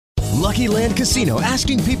Lucky Land Casino,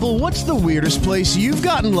 asking people, what's the weirdest place you've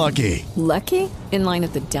gotten lucky? Lucky? In line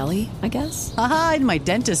at the deli, I guess? Aha, in my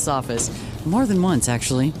dentist's office. More than once,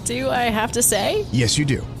 actually. Do I have to say? Yes, you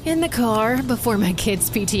do. In the car before my kids'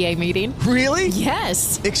 PTA meeting. Really?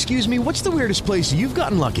 Yes. Excuse me, what's the weirdest place you've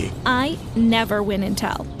gotten lucky? I never win and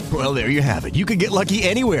tell. Well, there you have it. You can get lucky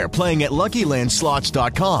anywhere, playing at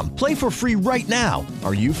LuckyLandSlots.com. Play for free right now.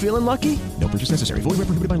 Are you feeling lucky? No purchase necessary. Void where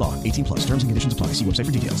prohibited by law. 18 plus. Terms and conditions apply. See website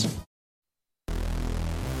for details.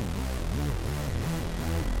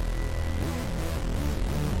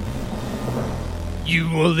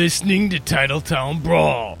 You are listening to Titletown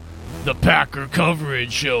Brawl, the Packer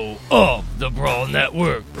coverage show of the Brawl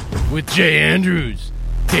Network, with Jay Andrews,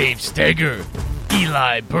 Dave Steger,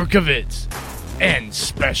 Eli Berkovitz, and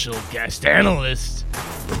special guest analyst,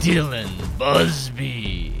 Dylan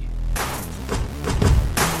Busby.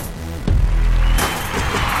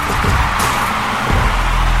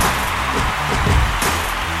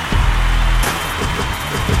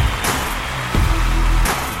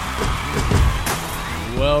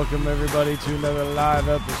 Welcome, everybody, to another live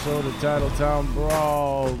episode of Titletown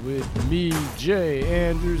Brawl with me, Jay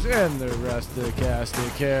Andrews, and the rest of the cast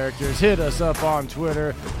of characters. Hit us up on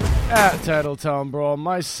Twitter at Titletown Brawl.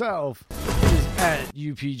 Myself is at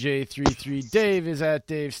UPJ33. Dave is at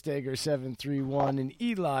Dave Steger731. And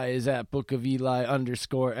Eli is at Book of Eli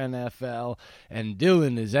 _NFL. And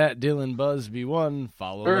Dylan is at Dylan Busby1.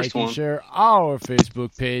 Follow, like, and share our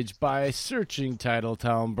Facebook page by searching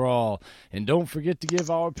Titletown Brawl. And don't forget to give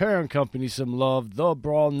our parent company some love, The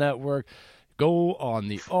Brawl Network. Go on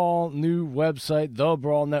the all-new website,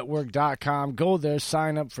 thebrawlnetwork.com. Go there,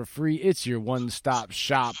 sign up for free. It's your one-stop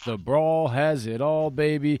shop. The Brawl has it all,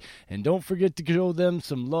 baby. And don't forget to show them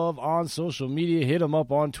some love on social media. Hit them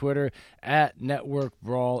up on Twitter at Network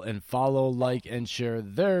Brawl and follow, like, and share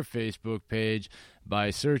their Facebook page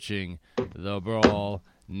by searching The Brawl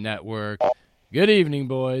Network. Good evening,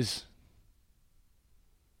 boys.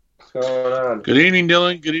 What's going on? Good evening,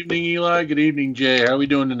 Dylan. Good evening, Eli. Good evening, Jay. How are we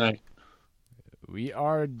doing tonight? We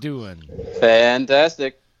are doing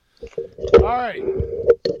Fantastic. all right.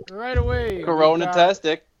 Right away.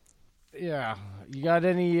 Corona-tastic. Yeah. You got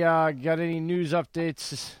any news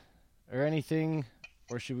updates or anything,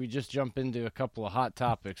 or should we just jump into a couple of hot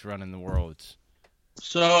topics running the world?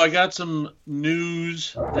 So I got some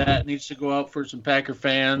news that needs to go out for some Packer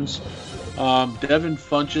fans. Devin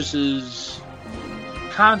Funchess's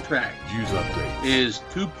contract is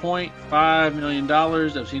 $2.5 million.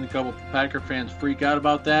 I've seen a couple of Packer fans freak out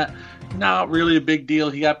about that. Not really a big deal.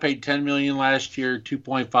 He got paid $10 million last year.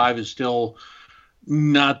 2.5 is still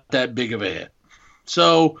not that big of a hit.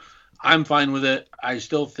 So I'm fine with it. I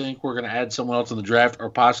still think we're going to add someone else in the draft, or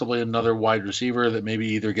possibly another wide receiver that maybe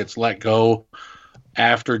either gets let go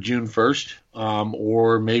after June 1st,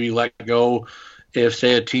 or maybe let go if,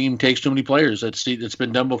 say, a team takes too many players. It's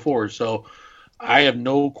been done before. So I have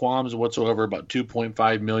no qualms whatsoever about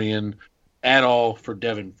 $2.5 million at all for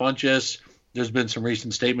Devin Funchess. There's been some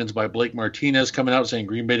recent statements by Blake Martinez coming out saying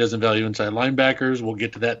Green Bay doesn't value inside linebackers. We'll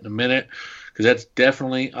get to that in a minute because that's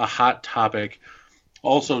definitely a hot topic.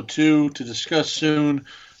 Also, too, to discuss soon,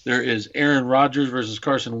 there is Aaron Rodgers versus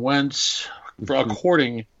Carson Wentz,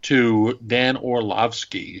 according to Dan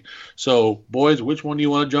Orlovsky. So, boys, which one do you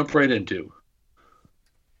want to jump right into?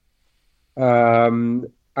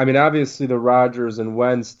 I mean, obviously the Rodgers and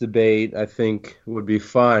Wentz debate, I think, would be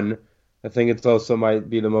fun. I think it's also might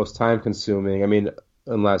be the most time-consuming. I mean,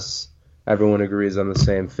 unless everyone agrees on the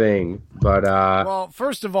same thing. But well,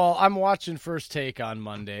 first of all, I'm watching First Take on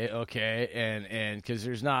Monday, okay, and because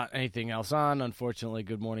there's not anything else on, unfortunately,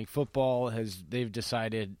 Good Morning Football they've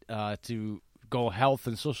decided to go health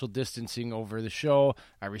and social distancing over the show.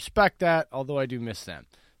 I respect that, although I do miss them.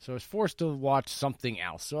 So I was forced to watch something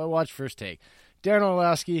else. So I watched First Take. Darren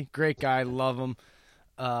Orlovsky, great guy, love him.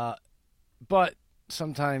 But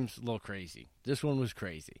sometimes a little crazy. This one was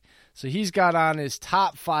crazy. So he's got on his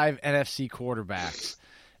top 5 NFC quarterbacks.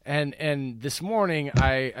 And this morning,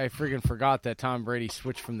 I friggin' forgot that Tom Brady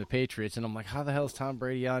switched from the Patriots. And I'm like, how the hell is Tom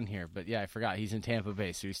Brady on here? But yeah, I forgot. He's in Tampa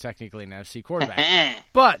Bay, so he's technically an NFC quarterback.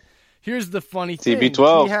 But here's the funny thing.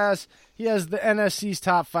 TB12. He has the NFC's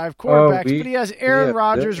top 5 quarterbacks, but he has Aaron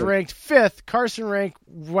Rodgers ranked 5th, Carson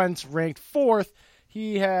Wentz ranked 4th.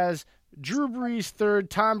 He has Drew Brees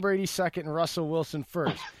 3rd, Tom Brady 2nd, and Russell Wilson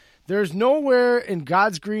 1st. There's nowhere in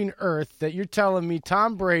God's green earth that you're telling me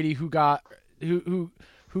Tom Brady, who got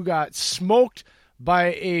smoked by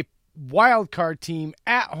a wild card team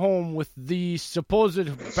at home with the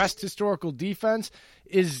supposed best historical defense,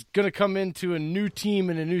 is going to come into a new team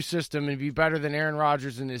and a new system and be better than Aaron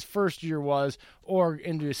Rodgers in his first year was, or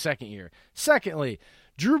into his second year. Secondly,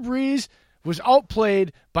 Drew Brees was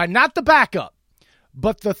outplayed by not the backup,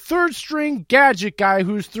 but the third-string gadget guy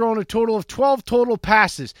who's thrown a total of 12 total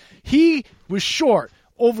passes. He was short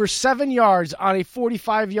over 7 yards on a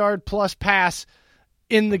 45-yard plus pass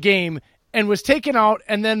in the game and was taken out,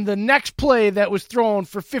 and then the next play that was thrown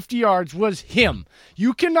for 50 yards was him.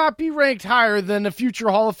 You cannot be ranked higher than a future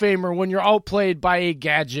Hall of Famer when you're outplayed by a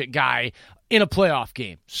gadget guy in a playoff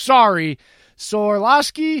game. Sorry. So,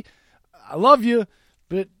 Orlovsky, I love you,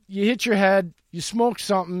 but you hit your head, you smoked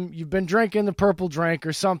something, you've been drinking the purple drink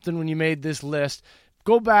or something when you made this list.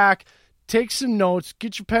 Go back, take some notes,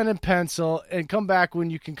 get your pen and pencil, and come back when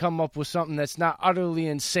you can come up with something that's not utterly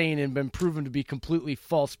insane and been proven to be completely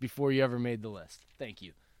false before you ever made the list. Thank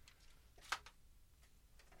you.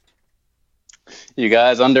 You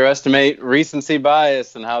guys underestimate recency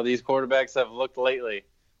bias and how these quarterbacks have looked lately.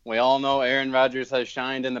 We all know Aaron Rodgers has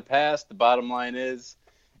shined in the past. The bottom line is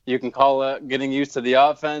you can call it getting used to the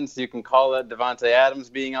offense. You can call it Devontae Adams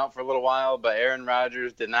being out for a little while, but Aaron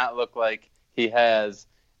Rodgers did not look like he has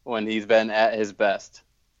when he's been at his best.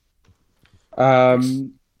 All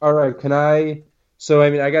right, So,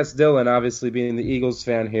 I guess Dylan, obviously being the Eagles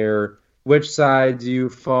fan here, which side do you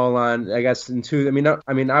fall on, I guess,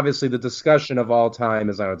 obviously the discussion of all time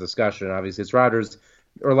is not a discussion. Obviously, it's Rodgers.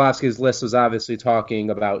 Orlovsky's list was obviously talking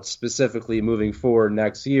about specifically moving forward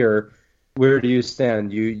next year. Where do you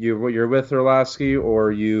stand? You're with Orlovsky,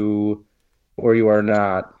 or you are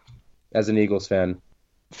not as an Eagles fan?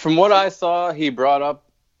 From what I saw, he brought up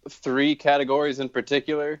 3 categories in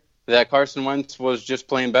particular that Carson Wentz was just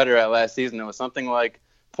playing better at last season. It was something like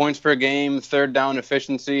points per game, third down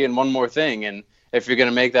efficiency, and one more thing. And if you're going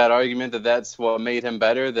to make that argument that that's what made him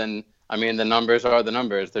better, then, the numbers are the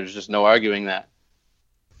numbers. There's just no arguing that.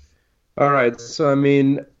 All right. So,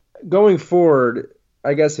 going forward,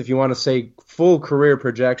 I guess if you want to say full career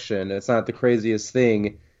projection, it's not the craziest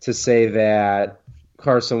thing to say that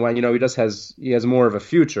Carson Wentz, he has more of a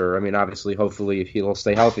future. Obviously, hopefully he'll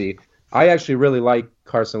stay healthy. I actually really like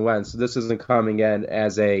Carson Wentz. This isn't coming in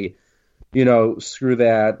as a, screw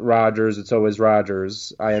that, Rodgers, it's always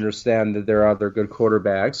Rodgers. I understand that there are other good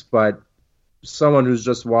quarterbacks, but someone who's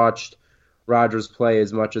just watched Rodgers play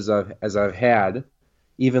as much as I've had,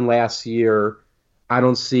 even last year, I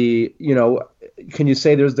don't see, can you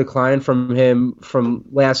say there's decline from him from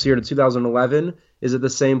last year to 2011? Is it the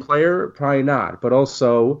same player? Probably not. But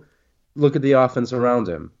also, look at the offense around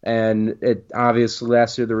him. And it obviously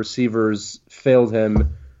last year the receivers failed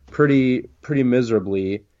him pretty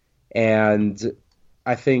miserably. And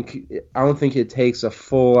I don't think it takes a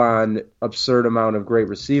full-on absurd amount of great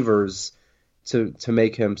receivers to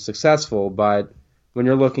make him successful. But when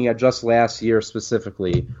you're looking at just last year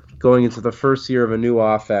specifically, going into the first year of a new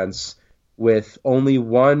offense with only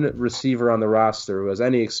one receiver on the roster who has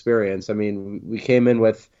any experience. We came in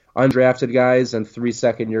with undrafted guys and 3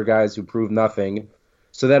 second-year guys who proved nothing.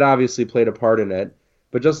 So that obviously played a part in it.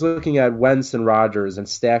 But just looking at Wentz and Rodgers and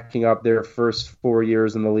stacking up their first 4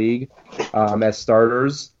 years in the league as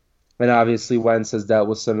starters, and obviously Wentz has dealt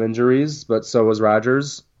with some injuries, but so has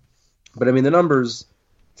Rodgers. But, the numbers,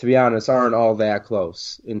 to be honest, aren't all that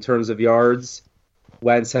close. In terms of yards,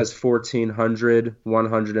 Wentz has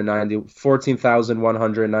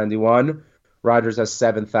 14,191. Rodgers has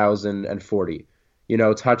 7,040.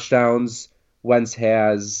 Touchdowns, Wentz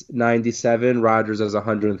has 97. Rodgers has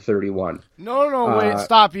 131. No, wait,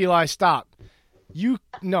 stop, Eli, stop. You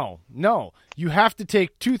have to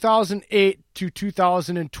take 2008 to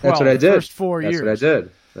 2012. That's what I did. First 4 years.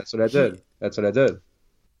 That's what I did.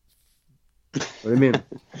 What do you mean?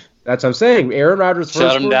 That's what I'm saying. Aaron Rodgers'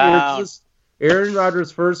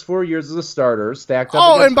 first 4 years as a starter stacked up.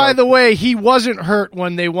 Oh, and by the way, he wasn't hurt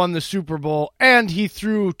when they won the Super Bowl, and he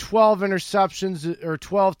threw 12 interceptions or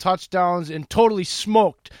 12 touchdowns and totally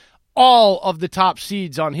smoked all of the top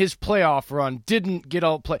seeds on his playoff run. Didn't get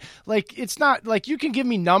outplayed. It's not like you can give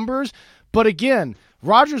me numbers, but again,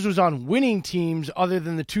 Rodgers was on winning teams other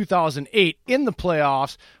than the 2008 in the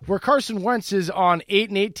playoffs, where Carson Wentz is on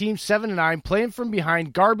 8-8 teams, 7-9, playing from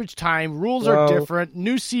behind, garbage time. Rules are different.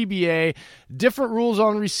 New CBA, different rules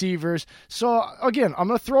on receivers. So again, I'm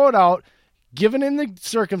going to throw it out. Given in the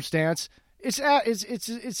circumstance, it's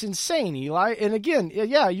insane, Eli. And again,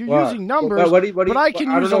 yeah, you're using numbers, but I can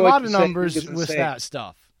use a lot of numbers with that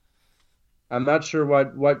stuff. I'm not sure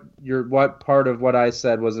what part of what I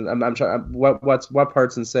said wasn't. I'm trying. What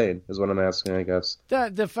part's insane is what I'm asking, I guess.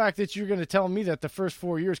 The fact that you're going to tell me that the first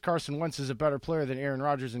 4 years Carson Wentz is a better player than Aaron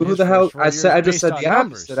Rodgers. Who the hell? I just said the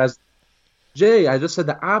opposite. I just said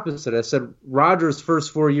the opposite. I said Rodgers'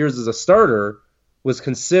 first 4 years as a starter was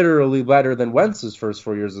considerably better than Wentz's first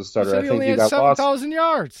 4 years as a starter. I think he only had 7,000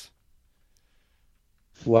 yards.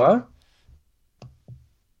 What?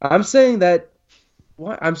 I'm saying that.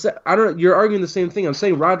 What I'm saying, I don't. You're arguing the same thing. I'm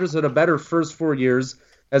saying Rodgers had a better first 4 years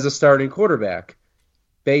as a starting quarterback,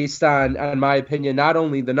 based on my opinion, not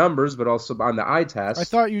only the numbers but also on the eye test. I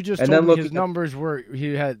thought you just told me his numbers were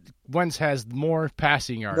Wentz has more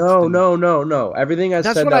passing yards. No. Everything I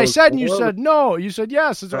said. That's what I said, and you said no. You said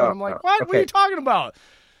yes. So I'm like, what? Okay. What are you talking about?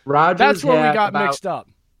 That's where we got mixed up.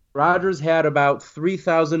 Rodgers had about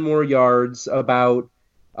 3,000 more yards, about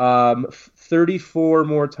 34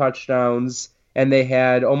 more touchdowns, and they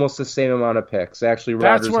had almost the same amount of picks. Actually,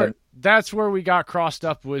 that's where we got crossed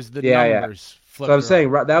up was the numbers. Yeah. So I'm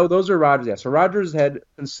saying those are Rodgers. Yeah. So Rodgers had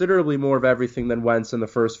considerably more of everything than Wentz in the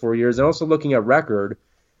first 4 years. And also looking at record,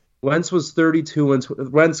 Wentz was 32 and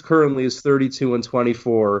Wentz currently is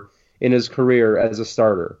 32-24 in his career as a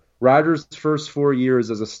starter. Rodgers' first 4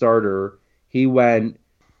 years as a starter, he went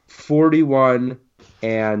 41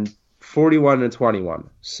 and 21.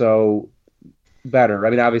 So better. I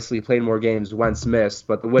mean, obviously he played more games. Wentz missed,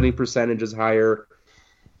 but the winning percentage is higher.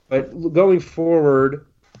 But going forward,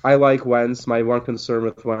 I like Wentz. My one concern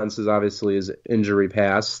with Wentz is obviously his injury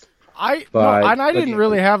past. I didn't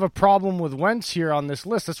really have a problem with Wentz here on this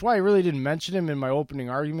list. That's why I really didn't mention him in my opening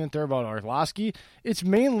argument there about Orlovsky. It's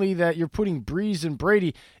mainly that you're putting Brees and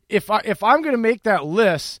Brady. If I'm going to make that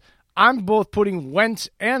list, I'm both putting Wentz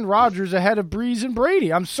and Rodgers ahead of Brees and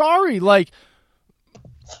Brady. I'm sorry.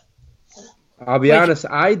 I'll be honest,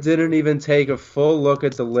 I didn't even take a full look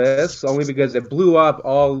at the list, only because it blew up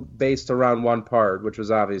all based around one part, which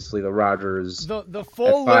was obviously the Rodgers. The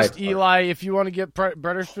full list, part. Eli, if you want to get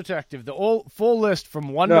British perspective, the full list from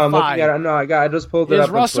 1 to 5. I just pulled it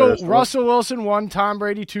up. Russell Wilson 1, Tom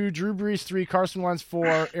Brady 2, Drew Brees 3, Carson Wentz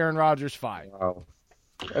 4, Aaron Rodgers 5. Wow.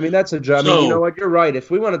 I mean, that's a job. You know what? You're right.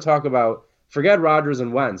 If we want to talk about, forget Rodgers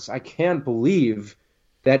and Wentz, I can't believe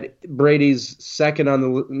that Brady's second on the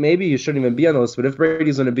list. Maybe you shouldn't even be on the list, but if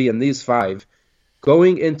Brady's going to be in these 5,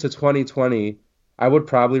 going into 2020, I would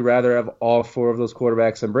probably rather have all 4 of those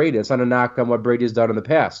quarterbacks than Brady. It's not a knock on what Brady's done in the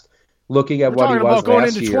past. Looking at what he was last year. We're talking about going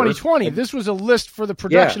into 2020. This was a list for the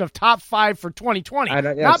projection of top 5 for 2020,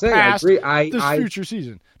 not past this future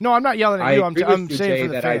season. No, I'm not yelling at you. I'm saying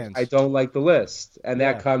for the fans. I don't like the list, and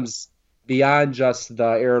that comes beyond just the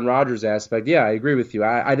Aaron Rodgers aspect. Yeah, I agree with you.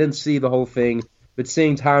 I didn't see the whole thing. But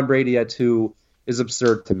seeing Tom Brady at 2 is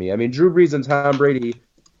absurd to me. I mean, Drew Brees and Tom Brady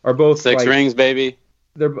are both 6 rings, baby.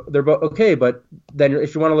 They're both okay, but then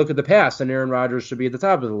if you want to look at the past, then Aaron Rodgers should be at the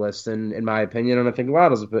top of the list, in my opinion, and I think a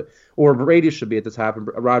lot of us, or Brady should be at the top and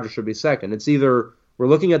Rodgers should be second. It's either we're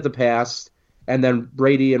looking at the past and then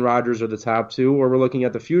Brady and Rodgers are the top 2, or we're looking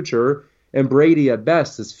at the future and Brady at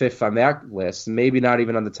best is 5th on that list, maybe not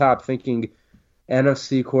even on the top. Thinking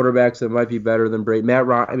NFC quarterbacks that might be better than Brady. Matt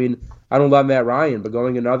Ryan. I mean, I don't love Matt Ryan, but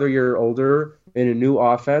going another year older in a new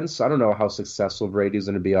offense, I don't know how successful Brady's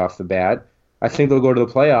going to be off the bat. I think they'll go to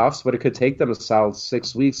the playoffs, but it could take them a solid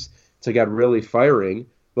 6 weeks to get really firing.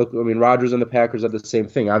 Look, I mean, Rodgers and the Packers are the same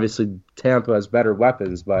thing. Obviously, Tampa has better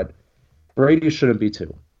weapons, but Brady shouldn't be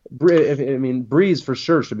 2. Brees for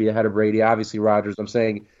sure should be ahead of Brady. Obviously, Rodgers. I'm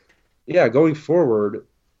saying, going forward,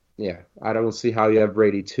 I don't see how you have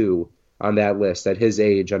Brady 2 on that list at his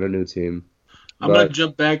age on a new team. I'm going to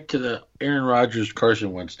jump back to the Aaron Rodgers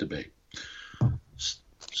Carson Wentz debate.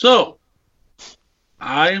 So,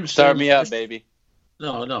 I am start me up, baby.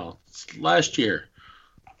 No. Last year,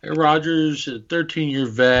 Aaron Rodgers, a 13-year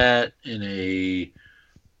vet in a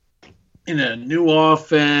new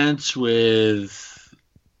offense with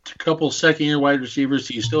a couple second-year wide receivers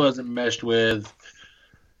he still hasn't meshed with.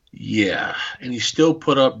 Yeah, and he still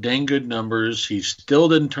put up dang good numbers. He still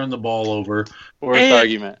didn't turn the ball over. Worst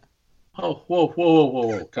argument. Oh,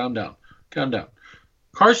 whoa. Calm down.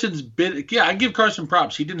 Carson's been, I give Carson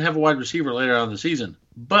props. He didn't have a wide receiver later on in the season,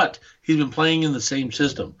 but he's been playing in the same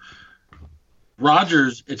system.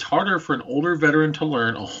 Rodgers, it's harder for an older veteran to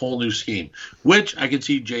learn a whole new scheme, which I can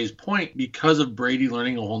see Jay's point because of Brady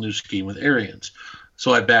learning a whole new scheme with Arians.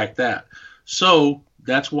 So I back that. So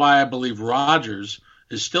that's why I believe Rodgers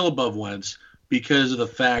is still above Wentz, because of the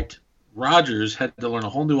fact Rodgers had to learn a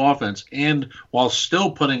whole new offense and while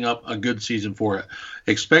still putting up a good season for it.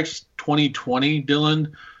 Expect 2020, Dylan.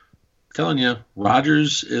 I'm telling you,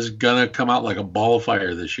 Rodgers is going to come out like a ball of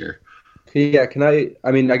fire this year. Yeah, I guess,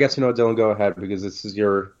 Dylan, go ahead because this is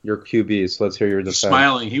your QB, so let's hear your defense.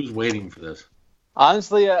 Smiling. He was waiting for this.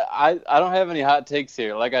 Honestly, I don't have any hot takes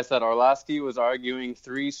here. Like I said, Orlovsky was arguing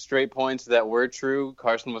 3 straight points that were true.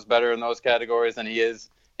 Carson was better in those categories, and he is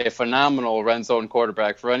a phenomenal red zone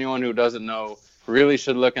quarterback. For anyone who doesn't know, really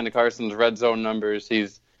should look into Carson's red zone numbers.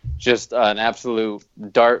 He's just an absolute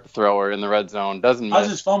dart thrower in the red zone. Doesn't miss. How's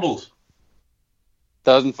his fumbles?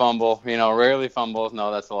 Doesn't fumble. Rarely fumbles.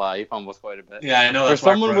 No, that's a lie. He fumbles quite a bit. Yeah, I know. That's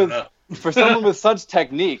For someone with such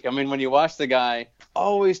technique, when you watch the guy,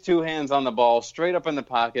 always two hands on the ball, straight up in the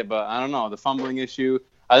pocket, but I don't know, the fumbling issue,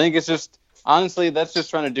 I think it's just, honestly, that's just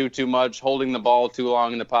trying to do too much, holding the ball too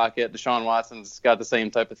long in the pocket. Deshaun Watson's got the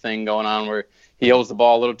same type of thing going on where he holds the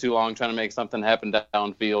ball a little too long, trying to make something happen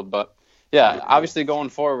downfield. But, yeah, obviously going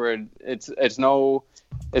forward, it's no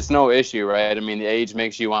issue, right? The age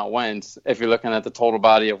makes you want Wentz. If you're looking at the total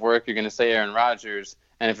body of work, you're going to say Aaron Rodgers.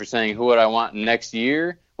 And if you're saying who would I want next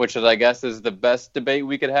year, which I guess is the best debate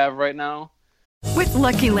we could have right now. With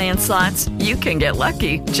Lucky Land Slots, you can get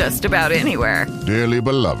lucky just about anywhere. Dearly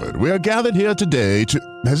beloved, we are gathered here today to...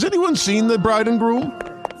 Has anyone seen the bride and groom?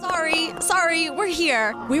 Sorry, we're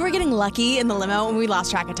here. We were getting lucky in the limo and we lost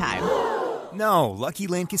track of time. No, Lucky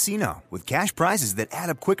Land Casino, with cash prizes that add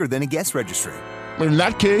up quicker than a guest registry. In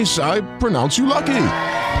that case, I pronounce you lucky.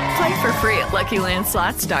 Play for free at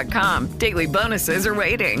LuckyLandSlots.com. Daily bonuses are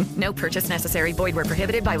waiting. No purchase necessary. Void where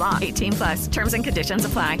prohibited by law. 18+. Terms and conditions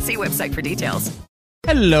apply. See website for details.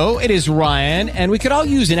 Hello, it is Ryan, and we could all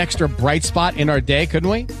use an extra bright spot in our day, couldn't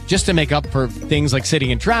we? Just to make up for things like sitting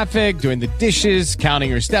in traffic, doing the dishes, counting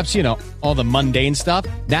your steps, all the mundane stuff.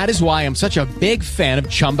 That is why I'm such a big fan of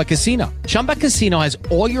Chumba Casino. Chumba Casino has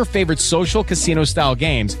all your favorite social casino-style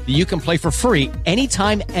games that you can play for free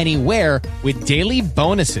anytime, anywhere with daily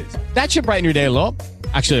bonuses. That should brighten your day a little.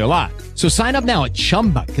 Actually, a lot. So sign up now at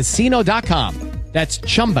ChumbaCasino.com. That's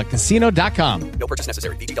ChumbaCasino.com. No purchase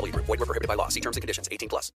necessary. VGW Group. Void where prohibited by law. See terms and conditions.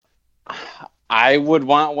 18+. I would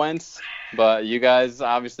want Wentz, but you guys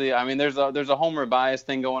obviously, there's a homer bias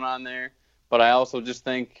thing going on there. But I also just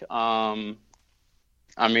think,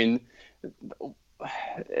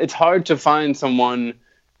 it's hard to find someone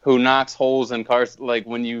who knocks holes in Carson. Like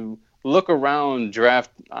when you look around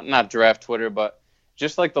not draft Twitter, but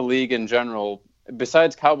just like the league in general.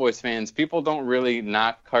 Besides Cowboys fans, people don't really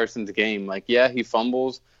knock Carson's game. Like, yeah, he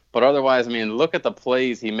fumbles, but otherwise, look at the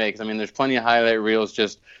plays he makes. There's plenty of highlight reels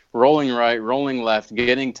just rolling right, rolling left,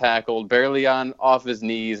 getting tackled, barely off his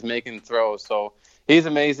knees, making throws. So he's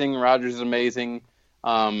amazing. Rodgers is amazing,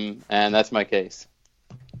 and that's my case.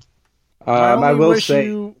 I will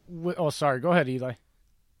say. Sorry. Go ahead, Eli.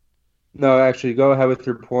 No, actually, go ahead with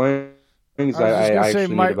your point. I actually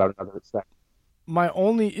need about another second. My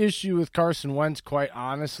only issue with Carson Wentz, quite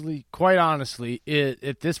honestly,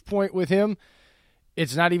 at this point with him,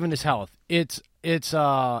 it's not even his health. It's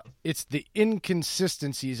the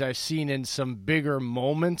inconsistencies I've seen in some bigger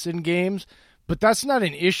moments in games. But that's not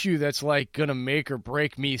an issue that's like gonna make or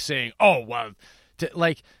break me saying, no,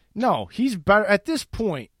 he's better at this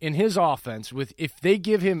point in his offense. If they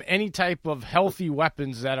give him any type of healthy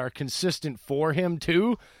weapons that are consistent for him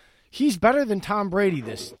too. He's better than Tom Brady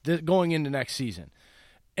this going into next season.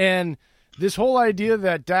 And this whole idea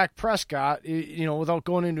that Dak Prescott, without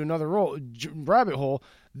going into another rabbit hole,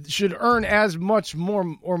 should earn as much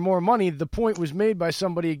more money. The point was made by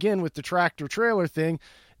somebody again with the tractor trailer thing.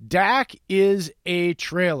 Dak is a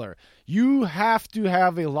trailer. You have to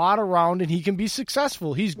have a lot around, and he can be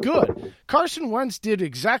successful. He's good. Carson Wentz did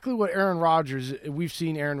exactly what we've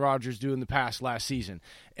seen Aaron Rodgers do in the past last season.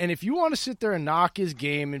 And if you want to sit there and knock his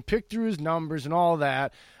game and pick through his numbers and all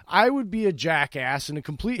that, I would be a jackass and a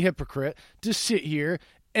complete hypocrite to sit here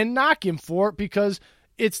and knock him for it, because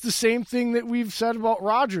it's the same thing that we've said about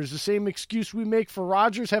Rodgers, the same excuse we make for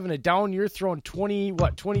Rodgers having a down year, throwing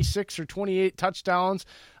 26 or 28 touchdowns,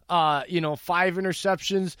 5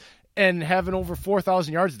 interceptions, and having over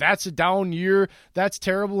 4,000 yards. That's a down year. That's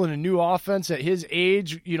terrible in a new offense at his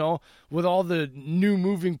age, with all the new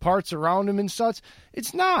moving parts around him and such.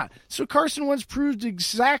 It's not. So Carson Wentz proved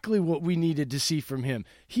exactly what we needed to see from him.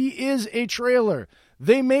 He is a trailer.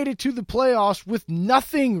 They made it to the playoffs with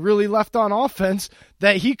nothing really left on offense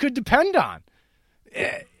that he could depend on.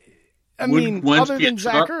 Other than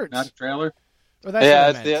Zach Ertz. Not a trailer?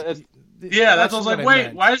 That's what I was like,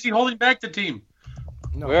 wait, why is he holding back the team?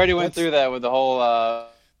 No, we already went through that with the whole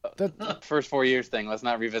first 4 years thing. Let's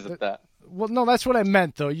not revisit that. Well, no, that's what I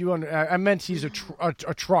meant, though. I meant he's a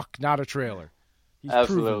truck, not a trailer. He's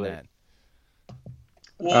Absolutely. proven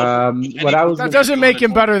that. Well, that doesn't make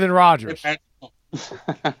him better than Rodgers. Can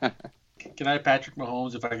I have Patrick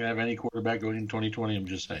Mahomes if I can have any quarterback going in 2020? I'm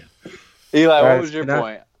just saying. Eli, what was your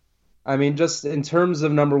point? Just in terms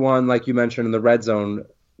of number one, like you mentioned in the red zone,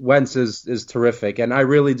 Wentz is terrific. And I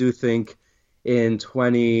really do think in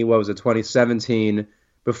 2017,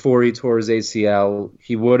 before he tore his ACL,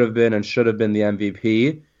 he would have been and should have been the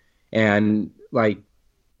MVP. And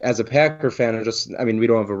as a Packer fan, we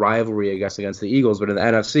don't have a rivalry, I guess, against the Eagles, but in the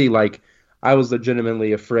NFC, I was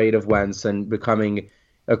legitimately afraid of Wentz and becoming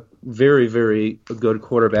a very, very good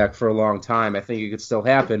quarterback for a long time. I think it could still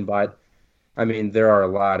happen, but I mean, there are a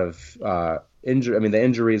lot of injury. I mean, the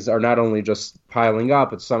injuries are not only just piling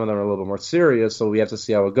up, but some of them are a little bit more serious. So we have to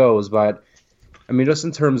see how it goes. But I mean, just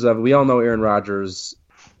in terms of, we all know Aaron Rodgers'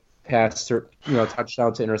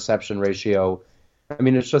 touchdown to interception ratio. I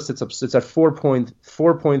mean, it's at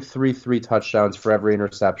 4.33 touchdowns for every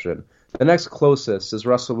interception. The next closest is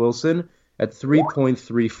Russell Wilson at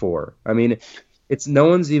 3.34. I mean, it's no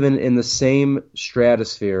one's even in the same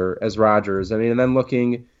stratosphere as Rodgers. I mean, and then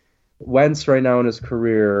looking, Wentz right now in his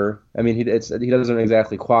career, I mean, he doesn't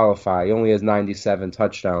exactly qualify. He only has 97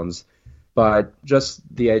 touchdowns. But just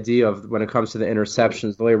the idea of when it comes to the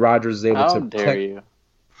interceptions, the way Rodgers is able to... How dare you?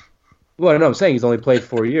 Well, no, I'm saying he's only played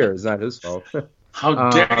 4 years. It's not his fault. How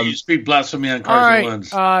dare you speak blasphemy on Carson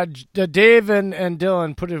Wentz? All right, Dave and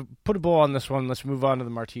Dylan, put a bow on this one. Let's move on to the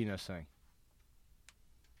Martinez thing.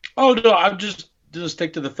 Oh, no, I'm just going to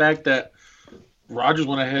stick to the fact that Rodgers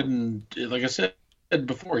went ahead and, like I said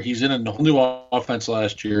before, he's in a whole new offense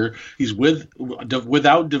last year. He's without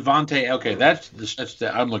Devontae. Okay, that's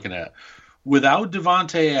the I'm looking at. Without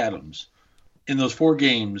Devontae Adams in those 4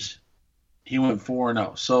 games, he went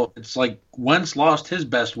 4-0. So it's like Wentz lost his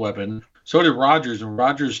best weapon. So did Rodgers, and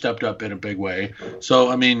Rodgers stepped up in a big way.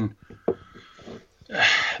 So, I mean,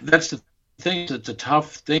 that's the thing. It's a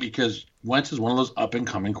tough thing because Wentz is one of those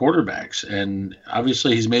up-and-coming quarterbacks. And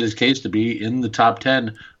obviously he's made his case to be in the top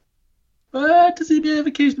 10. But does he have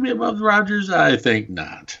a case to be above Rodgers? I think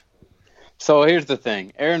not. So here's the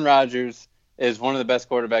thing. Aaron Rodgers is one of the best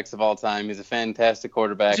quarterbacks of all time. He's a fantastic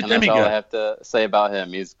quarterback, and that's all I have to say about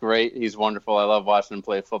him. He's great. He's wonderful. I love watching him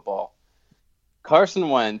play football. Carson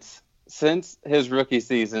Wentz, since his rookie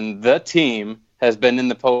season, the team has been in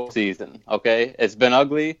the postseason, okay? It's been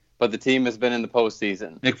ugly, but the team has been in the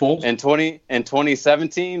postseason. Nick Foles? In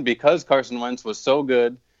 2017, because Carson Wentz was so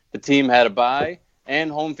good, the team had a bye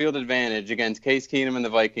and home field advantage against Case Keenum and the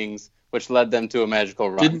Vikings, which led them to a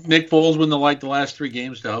magical run. Didn't Nick Foles win the last 3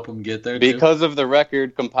 games to help him get there? Because of the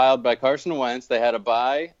record compiled by Carson Wentz, they had a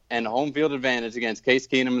bye and home field advantage against Case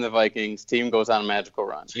Keenum and the Vikings. Team goes on a magical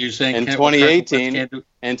run. So you're saying in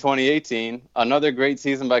 2018, another great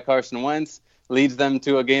season by Carson Wentz leads them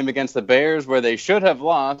to a game against the Bears where they should have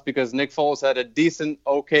lost because Nick Foles had a decent,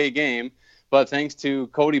 okay game, but thanks to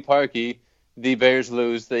Cody Parkey, the Bears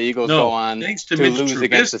lose. The Eagles go on to lose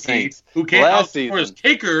against the Saints. Who came Last out for his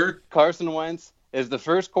kicker. Carson Wentz is the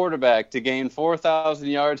first quarterback to gain 4,000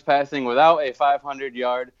 yards passing without a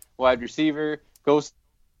 500-yard wide receiver. Goes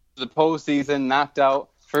to the postseason, knocked out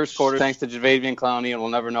first quarter thanks to Jadeveon Clowney, and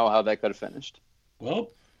we'll never know how that could have finished. Well,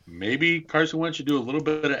 maybe Carson Wentz should do a little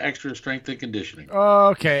bit of extra strength and conditioning.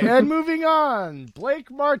 Okay, and moving on.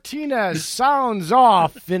 Blake Martinez sounds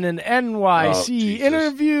off in an NYC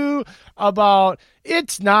interview about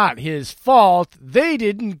it's not his fault. They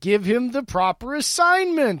didn't give him the proper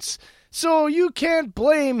assignments. So you can't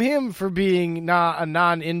blame him for being not a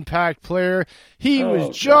non-impact player. He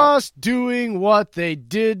was just doing what they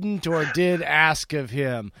didn't or did ask of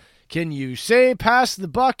him. Can you say pass the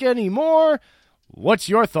buck anymore? What's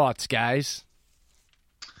your thoughts, guys?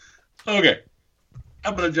 Okay.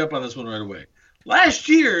 I'm going to jump on this one right away. Last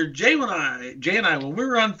year, Jay and I, when we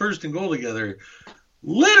were on First and Goal together,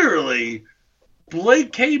 literally,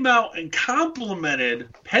 Blake came out and complimented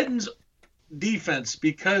Pettine's defense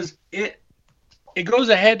because it goes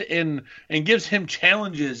ahead and gives him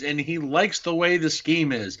challenges, and he likes the way the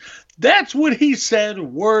scheme is. That's what he said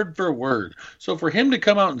word for word. So for him to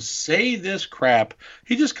come out and say this crap,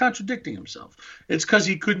 he's just contradicting himself. It's because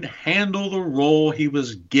he couldn't handle the role he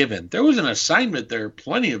was given. There was an assignment there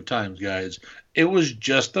plenty of times, guys. It was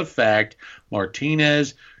just the fact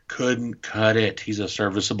Martinez couldn't cut it. He's a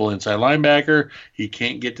serviceable inside linebacker. He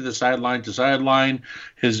can't get to the sideline to sideline.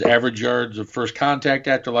 His average yards of first contact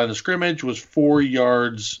after line of scrimmage was 4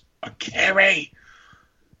 yards a carry.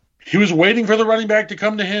 He was waiting for the running back to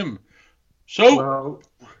come to him. So,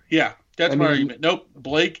 yeah, that's my argument. Nope,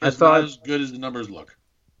 Blake is not as good as the numbers look.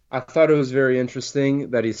 I thought it was very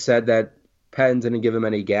interesting that he said that Patton didn't give him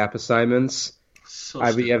any gap assignments.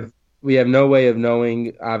 We have no way of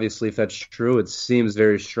knowing, obviously, if that's true. It seems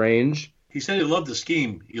very strange. He said he loved the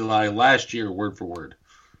scheme, Eli, last year, word for word.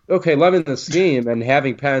 Okay, loving the scheme and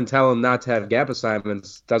having Patton tell him not to have gap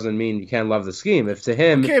assignments doesn't mean you can't love the scheme. If to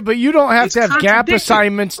him... Okay, but you don't have to have gap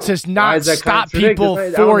assignments to not stop people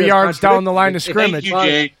 4 yards down the line of scrimmage. Thank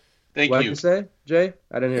you, Jay. Thank what you. What did you say, Jay?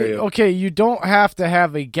 I didn't hear you. Okay, you don't have to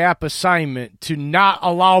have a gap assignment to not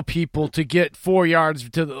allow people to get 4 yards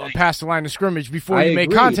past the line of scrimmage before you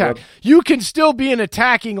make contact. You can still be an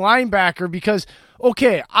attacking linebacker because,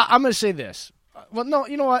 okay, I'm going to say this. Well, no,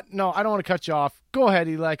 you know what? No, I don't want to cut you off. Go ahead,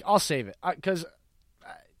 Eli. I'll save it because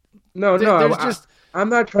I'm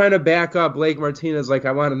not trying to back up Blake Martinez like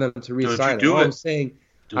I wanted them to re-sign him.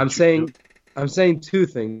 I'm saying two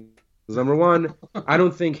things. Number one, I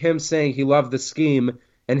don't think him saying he loved the scheme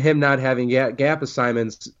and him not having gap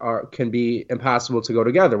assignments can be impossible to go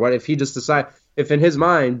together. What if he just if in his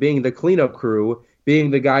mind, being the cleanup crew,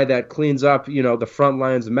 being the guy that cleans up, the front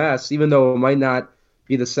line's mess, even though it might not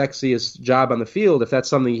be the sexiest job on the field, if that's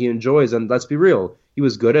something he enjoys, and let's be real, he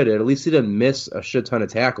was good at it. At least he didn't miss a shit ton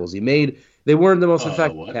of tackles. They weren't the most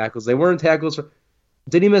effective tackles. They weren't tackles.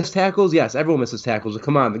 Did he miss tackles? Yes, everyone misses tackles.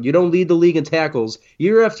 Come on, you don't lead the league in tackles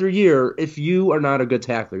year after year if you are not a good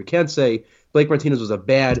tackler. You can't say Blake Martinez was a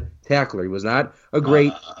bad tackler. He was not a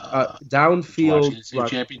great downfield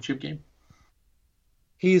championship game.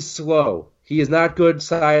 He's slow. He is not good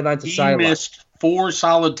sideline to sideline. He missed 4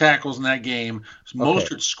 solid tackles in that game.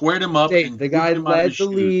 Mostert squared him up. The guy led the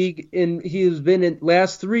league, and he has been in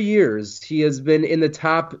last 3 years. He has been in the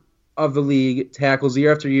top of the league tackles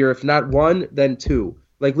year after year. If not 1, then 2.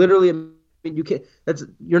 Like literally, I mean, you can't.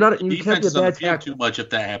 You can't be a bad tackler. Too much if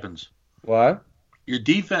that happens. What? Your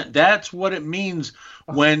defense. That's what it means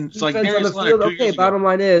when it's like Darius Leonard. Okay, bottom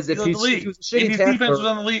line is if he was a shitty tackler, defense was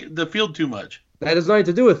on the field too much. That has nothing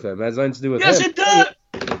to do with him. That has nothing to do with him. Yes, it does.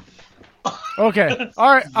 Okay.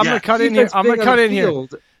 All right. I'm going to cut in here. I'm going to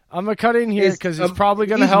cut in here because it's probably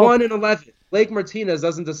going to help. He's 1-11. Blake Martinez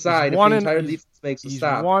doesn't decide if the entire defense makes a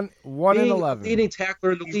stop. 1-11. Leading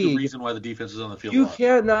tackler in the He's league. The reason why the defense is on the field. You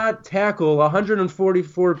cannot tackle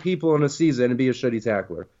 144 people in a season and be a shitty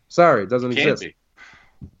tackler. Sorry, it doesn't exist.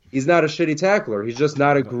 He's not a shitty tackler. He's just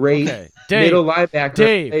not a great middle linebacker.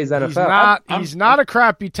 Dave, plays NFL. He's not a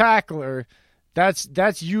crappy tackler.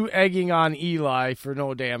 That's you egging on Eli for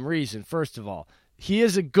no damn reason. First of all, he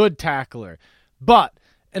is a good tackler, but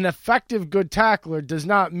an effective good tackler does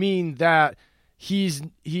not mean that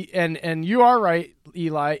and you are right,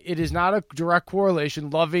 Eli. It is not a direct correlation.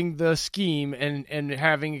 Loving the scheme and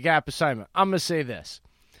having a gap assignment. I'm gonna say this: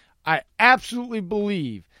 I absolutely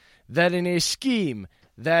believe that in a scheme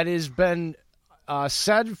that has been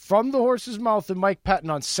said from the horse's mouth of Mike Pettine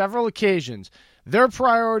on several occasions, their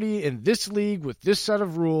priority in this league with this set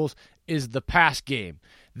of rules is the pass game.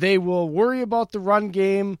 They will worry about the run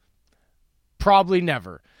game probably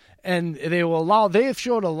never. And they have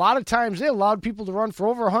showed a lot of times they allowed people to run for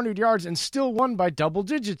over 100 yards and still won by double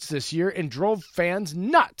digits this year and drove fans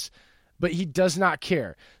nuts. But he does not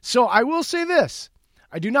care. So I will say this.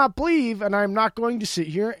 I do not believe, and I'm not going to sit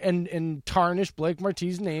here and tarnish Blake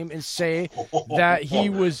Martinez's name and say that he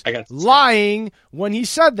was lying when he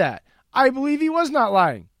said that. I believe he was not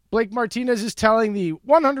lying. Blake Martinez is telling the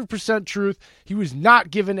 100% truth. He was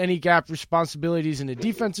not given any gap responsibilities in a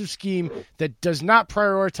defensive scheme that does not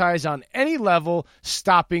prioritize on any level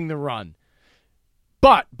stopping the run.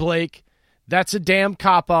 But, Blake, that's a damn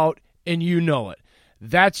cop-out, and you know it.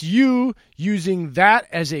 That's you using that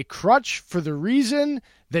as a crutch for the reason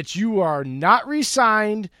that you are not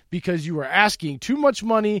re-signed because you are asking too much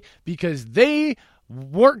money because they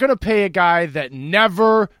weren't going to pay a guy that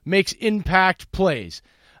never makes impact plays.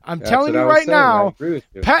 I'm telling you right now,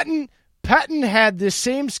 Pettine had this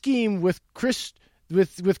same scheme with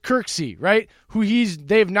Kirksey, right?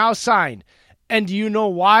 They've now signed. And do you know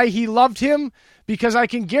why he loved him? Because I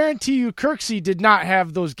can guarantee you Kirksey did not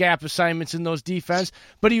have those gap assignments in those defense,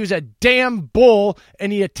 but he was a damn bull,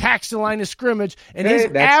 and he attacks the line of scrimmage, and his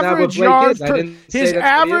average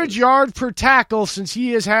yard per tackle since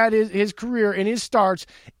he has had his career in his starts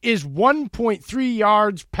is 1.3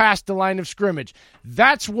 yards past the line of scrimmage.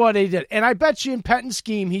 That's what he did. And I bet you in Pettine's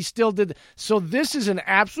scheme he still did. So this is an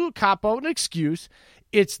absolute cop-out and excuse.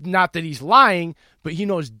 It's not that he's lying, but he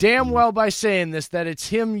knows damn well by saying this that it's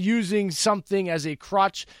him using something as a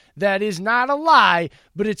crutch that is not a lie,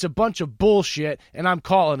 but it's a bunch of bullshit, and I'm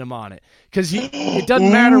calling him on it. Because it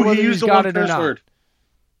doesn't matter whether he's got it or not. Word.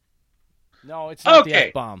 No, it's not the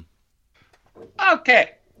F-bomb.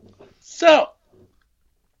 Okay. So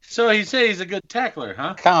you say he's a good tackler,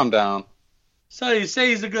 huh? Calm down. So you say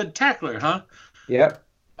he's a good tackler, huh? Yep.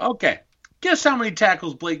 Okay. Guess how many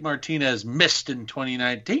tackles Blake Martinez missed in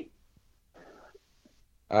 2019?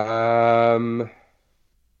 Probably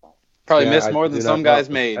missed more than some guys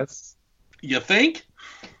made. You think?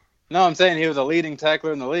 No, I'm saying he was a leading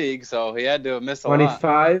tackler in the league, so he had to have missed a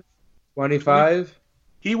lot. 25?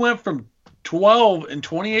 He went from 12 in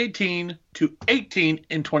 2018 to 18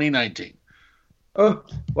 in 2019. Oh,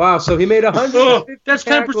 wow. So he made 100. That's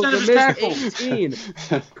 10% of his tackles. 18.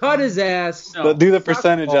 Cut his ass. No, but do the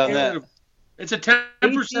percentage on that. It's a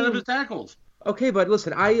 10% of his tackles. Okay, but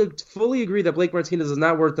listen, I fully agree that Blake Martinez is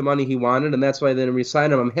not worth the money he wanted, and that's why they didn't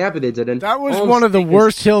re-sign him. I'm happy they didn't. That was one of the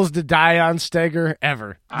worst hills to die on, Steger,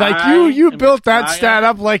 ever. Like, you built that stat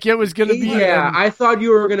up like it was going to be. Yeah, I thought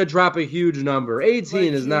you were going to drop a huge number.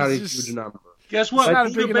 18 is not a huge number. Guess what? It's not a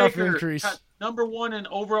big enough Baker, increase. number 1 in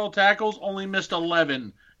overall tackles, only missed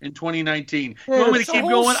 11 in 2019. Yeah, You want me to keep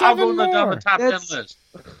going? I'll go down the top 10 list.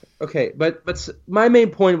 Okay, but my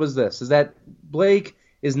main point was this, is that Blake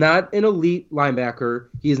is not an elite linebacker.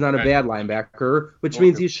 He is not a bad linebacker, which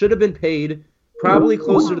means he should have been paid probably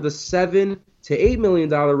closer to the $7 to $8 million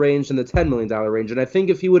range than the $10 million range. And I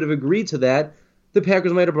think if he would have agreed to that, the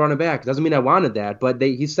Packers might have brought him back. Doesn't mean I wanted that, but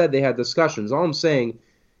he said they had discussions. All I'm saying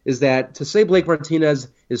is that to say Blake Martinez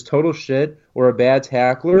is total shit or a bad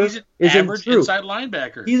tackler isn't average true. Inside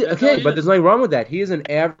linebacker. But there's nothing wrong with that. He is an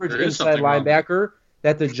average inside linebacker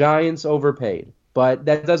that the Giants overpaid. But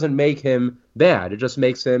that doesn't make him bad. It just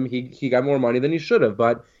makes him he got more money than he should have.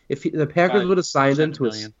 But if the Packers would have signed him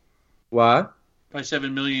to what? By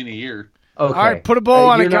 $7 million a year. Okay. All right, put a bow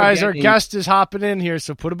on it, guys. Our guest is hopping in here,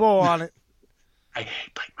 so put a bow on it. I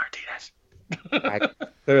hate Blake Martinez.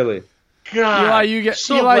 Clearly. God,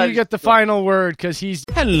 Eli, you get the final word because he's.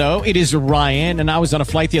 Hello, it is Ryan, and I was on a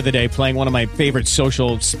flight the other day playing one of my favorite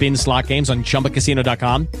social spin slot games on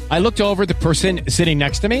ChumbaCasino.com. I looked over at the person sitting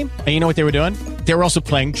next to me, and you know what they were doing? They were also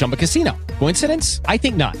playing Chumba Casino. Coincidence? I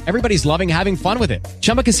think not. Everybody's loving having fun with it.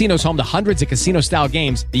 Chumba Casino is home to hundreds of casino-style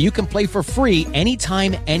games that you can play for free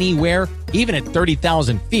anytime, anywhere, even at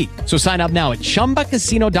 30,000 feet. So sign up now at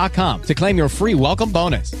ChumbaCasino.com to claim your free welcome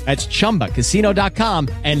bonus. That's ChumbaCasino.com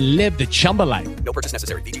and live the Chumba life. No purchase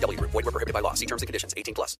necessary. VGW. Void where prohibited by law. See terms and conditions.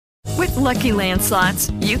 18+. With Lucky Land Slots,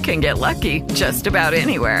 you can get lucky just about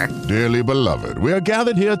anywhere. Dearly beloved, we are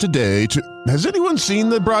gathered here today to... Has anyone seen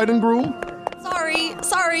the bride and groom?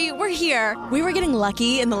 Sorry, we're here. We were getting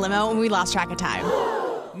lucky in the limo and we lost track of time.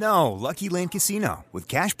 No, Lucky Land Casino, with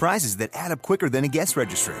cash prizes that add up quicker than a guest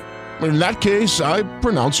registry. In that case, I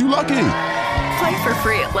pronounce you lucky. Play for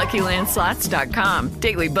free at LuckyLandSlots.com.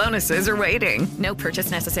 Daily bonuses are waiting. No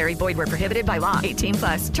purchase necessary. Void where prohibited by law.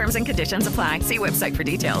 18+. Terms and conditions apply. See website for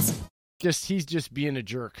details. He's just being a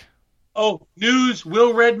jerk. Oh, news.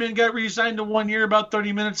 Will Redmond got re-signed to 1 year about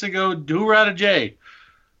 30 minutes ago. Hoorah Jay.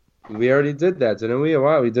 We already did that, didn't we?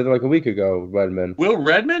 Wow, we did it like a week ago, Redmond. Will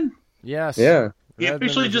Redmond? Yes. Yeah. He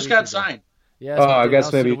officially just got signed. Yes, I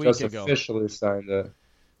guess maybe he just officially signed it.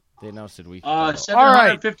 They announced it a week ago.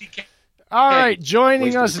 $750K. All right,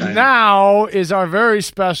 joining us now is our very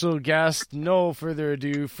special guest, no further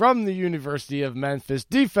ado, from the University of Memphis,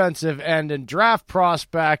 defensive end and draft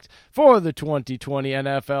prospect for the 2020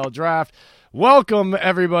 NFL Draft. Welcome,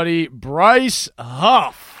 everybody, Bryce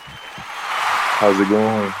Huff. How's it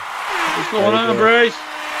going? What's going on, Bryce?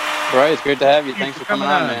 Bryce, great to have you. Thanks for coming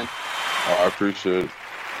on, man. Oh, I appreciate it.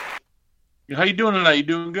 How you doing tonight? You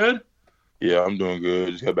doing good? Yeah, I'm doing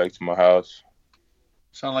good. Just got back to my house.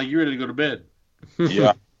 Sound like you're ready to go to bed.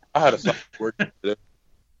 Yeah, I had a lot of work today.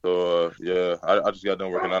 So, I just got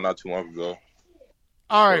done working out not too long ago.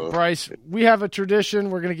 All right, Bryce, we have a tradition.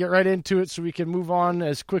 We're going to get right into it so we can move on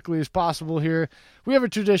as quickly as possible here. We have a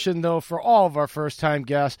tradition, though, for all of our first-time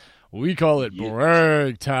guests. We call it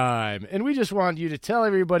brag time. And we just want you to tell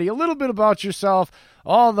everybody a little bit about yourself,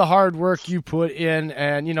 all the hard work you put in,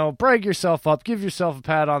 and, brag yourself up, give yourself a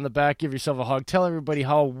pat on the back, give yourself a hug. Tell everybody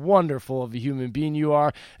how wonderful of a human being you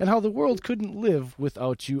are and how the world couldn't live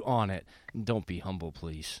without you on it. And don't be humble,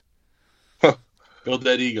 please. Build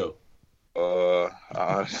that ego. I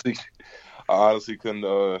honestly couldn't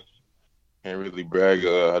can't really brag.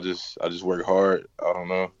 I just work hard. I don't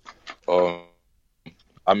know.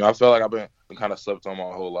 I feel like I've been kind of slept on my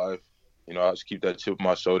whole life. I just keep that chip on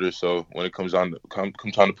my shoulder. So when it comes time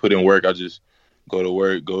to put in work, I just go to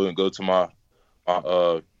work, go to my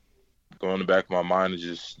go in the back of my mind and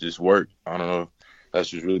just work. I don't know. That's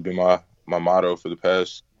just really been my motto for the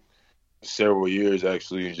past several years,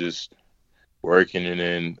 actually, just working, and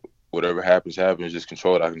then whatever happens, just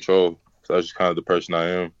control what I control. So that's just kind of the person I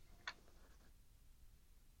am.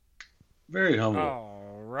 Very humble.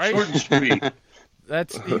 All right. Short and sweet.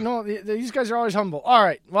 That's, these guys are always humble. All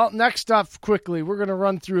right. Well, next up, quickly, we're going to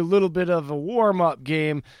run through a little bit of a warm-up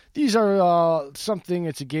game. These are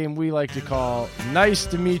it's a game we like to call Nice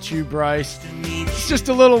to Meet You, Bryce. It's just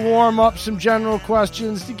a little warm-up, some general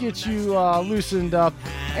questions to get you loosened up,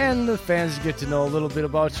 and the fans get to know a little bit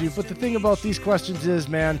about you. But the thing about these questions is,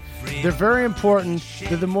 man, they're very important.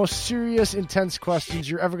 They're the most serious, intense questions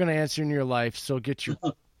you're ever going to answer in your life, so get your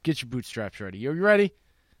bootstraps ready. You ready?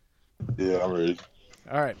 Yeah, I'm ready.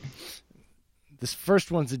 All right. This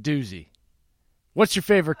first one's a doozy. What's your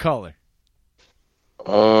favorite color?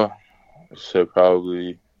 I said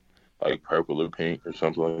probably like purple or pink or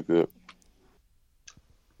something like that.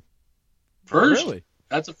 First? Really?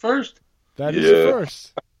 That's a first. That is a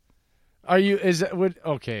first. Are you? Is that what?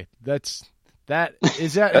 Okay, does that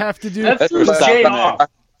have to do? That's the J off.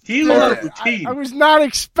 He was routine. I was not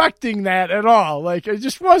expecting that at all. Like I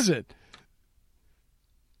just wasn't.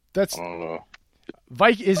 That's. I don't know.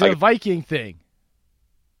 Is it a Viking thing?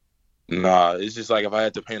 Nah, it's just like if I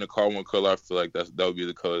had to paint a car one color, I feel like that would be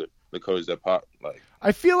the colors that pop. Like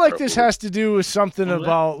I feel like this has to do with something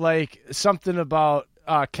about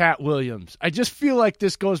Cat Williams. I just feel like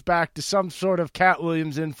this goes back to some sort of Cat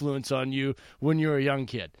Williams influence on you when you were a young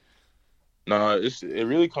kid. No, it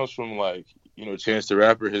really comes from like Chance the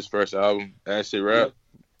Rapper, his first album, Acid Rap.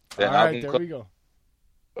 All right, there we go.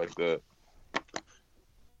 Like that.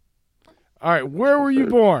 All right, where were you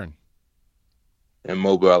born? In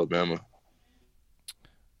Mobile, Alabama.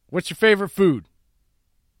 What's your favorite food?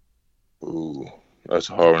 Ooh, that's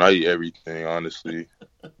a hard one. I eat everything, honestly.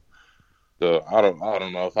 So I don't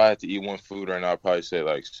know. If I had to eat one food right now, I'd probably say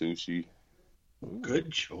like sushi.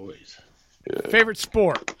 Good choice. Yeah. Favorite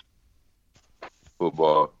sport?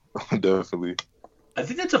 Football, definitely. I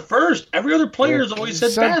think that's a first. Every other player has always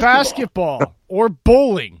said basketball or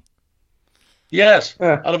bowling. Yes,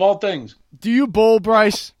 out of all things. Do you bowl,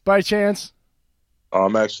 Bryce, by chance?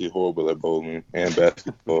 I'm actually horrible at bowling and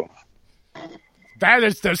basketball.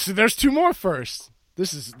 There's two more firsts.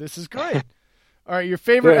 This is great. All right, your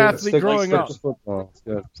favorite athlete growing up. Football.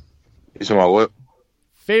 You talking about what?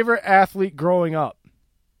 Favorite athlete growing up.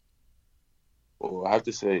 Well, I have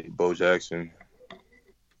to say Bo Jackson.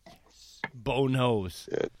 Bo knows.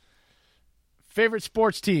 Yeah. Favorite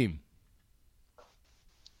sports team.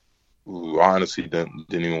 Ooh, I honestly didn't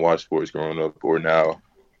even watch sports growing up or now,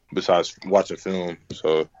 besides watching film.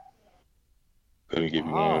 So couldn't give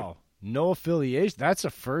you one. No affiliation. That's a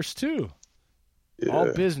first too. Yeah.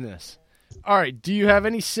 All business. All right. Do you have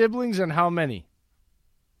any siblings and how many?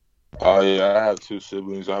 Oh yeah, I have two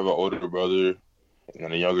siblings. I have an older brother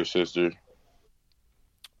and a younger sister.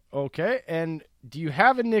 Okay. And do you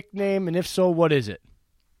have a nickname? And if so, what is it?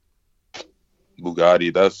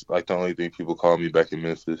 Bugatti. That's like the only thing people call me back in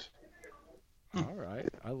Memphis. All right.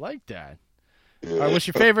 I like that. Yeah. All right. What's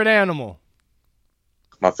your favorite animal?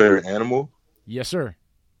 My favorite animal? Yes, sir.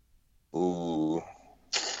 Ooh.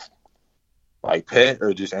 Like pet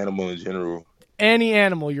or just animal in general? Any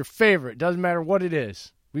animal, your favorite. Doesn't matter what it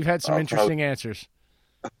is. We've had some interesting answers.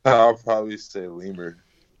 I'll probably say lemur.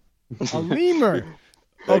 A lemur?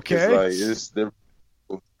 Okay. They're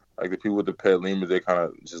like the people with the pet lemur, they kind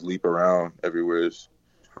of just leap around everywhere. It's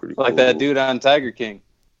pretty like cool. That dude on Tiger King.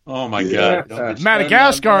 Oh, my God.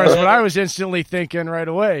 Madagascar is what I was instantly thinking right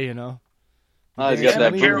away, Oh, he's got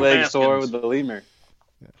that bootleg sword with the lemur.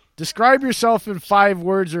 Describe yourself in 5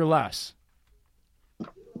 words or less.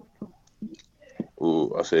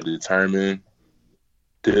 Ooh, I say determined,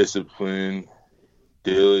 disciplined,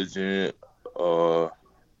 diligent,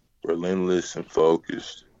 relentless, and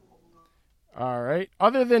focused. All right.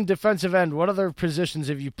 Other than defensive end, what other positions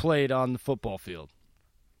have you played on the football field?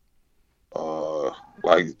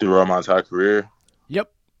 Like throughout my entire career?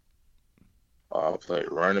 Yep. I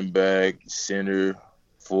played running back, center,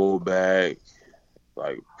 fullback,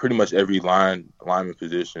 like pretty much every lineman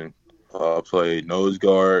position. I played nose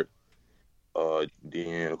guard,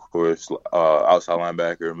 then of course outside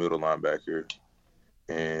linebacker, middle linebacker,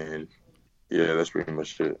 and yeah, that's pretty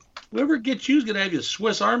much it. Whoever gets you is gonna have you a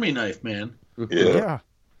Swiss Army knife, man. Yeah.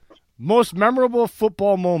 Most memorable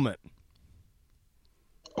football moment.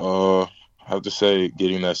 I have to say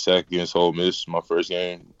getting that sack against Ole Miss, my first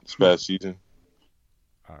game this past season.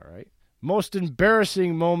 All right. Most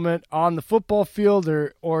embarrassing moment on the football field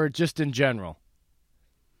or just in general?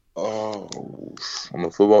 On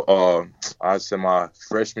the football, I'd say my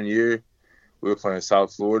freshman year, we were playing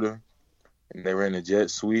South Florida, and they ran a jet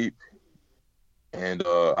sweep, and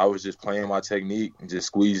I was just playing my technique and just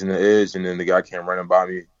squeezing the edge, and then the guy came running by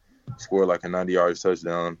me, scored like a 90-yard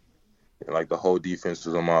touchdown, and like the whole defense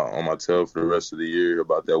was on my tail for the rest of the year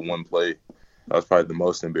about that one play. That was probably the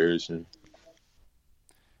most embarrassing.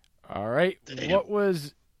 All right. Damn.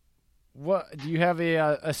 What do you have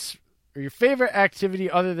your favorite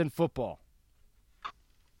activity other than football?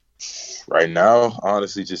 Right now,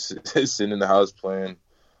 honestly, just sitting in the house playing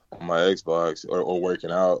on my Xbox or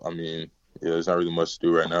working out. I mean, yeah, there's not really much to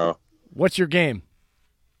do right now. What's your game?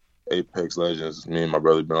 Apex Legends. Me and my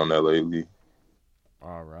brother been on that lately.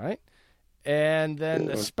 All right. And then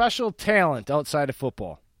a special talent outside of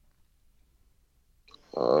football.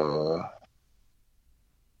 I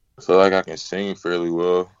feel like I can sing fairly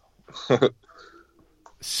well.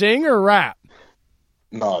 Sing or rap?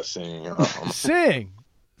 No, I sing. Sing.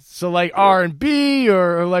 So like R&B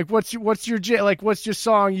or like what's your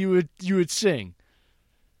song you would sing?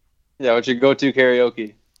 Yeah, what's your go-to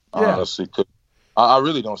karaoke? Yeah. Honestly, I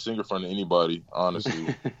really don't sing in front of anybody.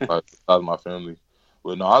 Honestly, like out of my family.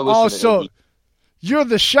 But no, I listen to you're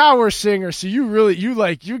the shower singer, so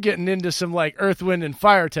you're getting into some like Earth, Wind, and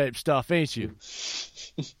Fire type stuff, ain't you?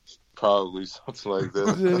 Probably something like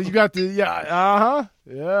that. You got the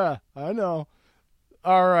yeah, I know.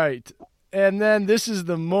 All right, and then this is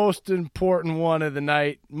the most important one of the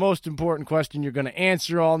night. Most important question you're going to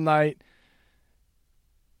answer all night.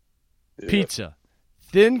 Yeah. Pizza,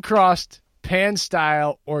 thin crust, pan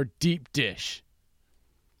style, or deep dish?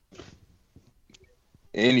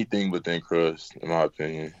 Anything but thin crust, in my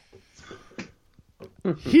opinion.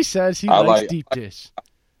 He says he likes deep dish.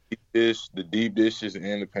 The deep dishes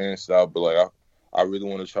and the pan style, but like I really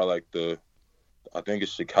want to try like I think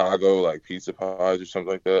it's Chicago, like pizza pies or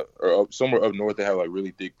something like that, or somewhere up north they have like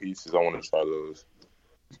really thick pizzas. I want to try those.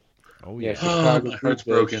 Oh yeah, my heart's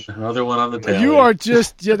broken. Another one on the table. You are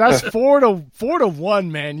that's 4-1,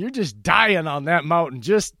 man. You're just dying on that mountain.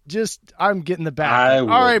 Just I'm getting the back. All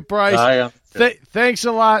right, Bryce. Thanks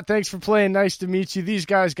a lot. Thanks for playing. Nice to meet you. These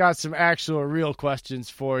guys got some actual real questions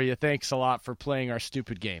for you. Thanks a lot for playing our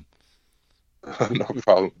stupid game. No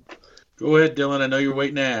problem. Go ahead, Dylan. I know you're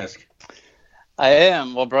waiting to ask. I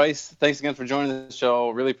am. Well, Bryce, thanks again for joining the show.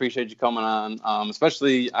 Really appreciate you coming on.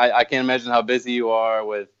 Especially, I can't imagine how busy you are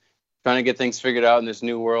with trying to get things figured out in this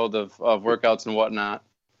new world of workouts and whatnot.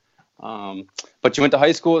 But you went to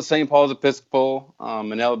high school at St. Paul's Episcopal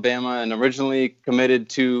in Alabama and originally committed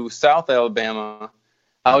to South Alabama.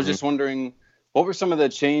 I was just wondering, what were some of the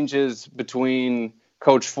changes between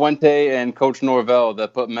Coach Fuente and Coach Norvell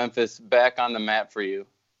that put Memphis back on the map for you?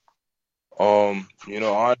 I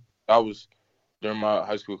was during my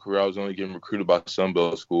high school career, I was only getting recruited by Sun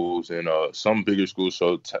Belt schools, and some bigger schools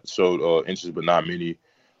showed interest, but not many.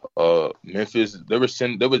 Memphis, they were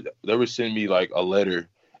sending me like a letter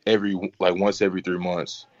once every 3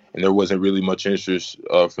 months, and there wasn't really much interest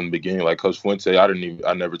from the beginning. Like Coach Fuente,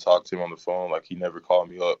 I never talked to him on the phone. Like he never called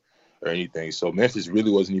me up or anything. So Memphis really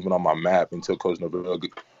wasn't even on my map until Coach Norvell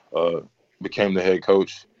became the head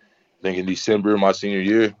coach, I think in December of my senior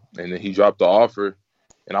year, and then he dropped the offer.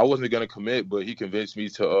 And I wasn't going to commit, but he convinced me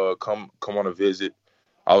to come on a visit.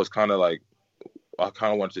 I kind of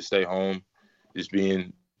wanted to stay home, just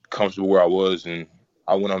being comfortable where I was. And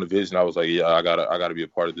I went on a visit, and I was like, yeah, I gotta be a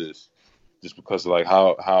part of this, just because of like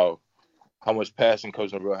how much passion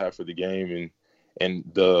Coach Norvell had for the game and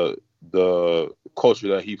the culture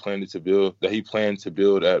that he planned to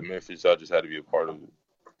build at Memphis. I just had to be a part of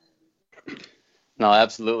it. No,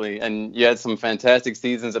 absolutely. And you had some fantastic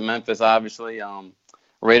seasons at Memphis, obviously.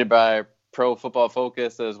 Rated by Pro Football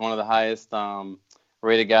Focus as one of the highest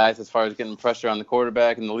rated guys as far as getting pressure on the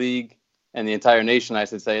quarterback in the league and the entire nation, I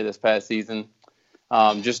should say, this past season.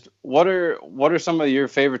 Just what are some of your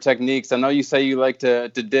favorite techniques? I know you say you like to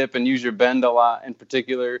dip and use your bend a lot in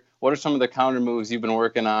particular. What are some of the counter moves you've been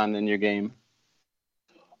working on in your game?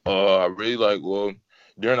 I really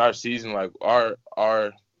during our season, like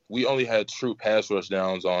we only had true pass rush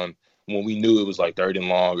downs on when we knew it was like 3rd and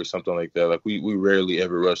long or something like that. Like we rarely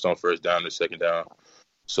ever rushed on 1st down or 2nd down.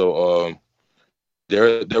 So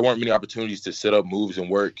there weren't many opportunities to set up moves and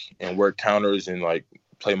work counters and like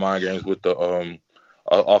play mind games with the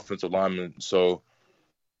offensive linemen. So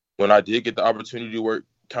when I did get the opportunity to work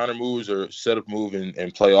counter moves or set up move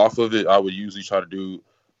and play off of it, I would usually try to do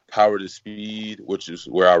power to speed, which is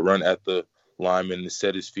where I run at the lineman and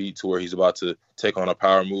set his feet to where he's about to take on a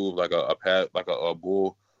power move like a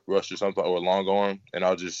bull rush or something, or a long arm, and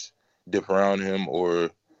I'll just dip around him, or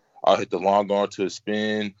I'll hit the long arm to a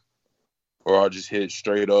spin, or I'll just hit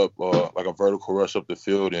straight up like a vertical rush up the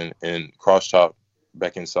field and cross chop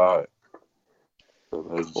back inside. So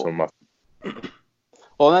those are some of my...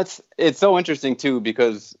 Well, it's so interesting too,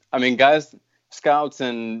 because I mean, guys, scouts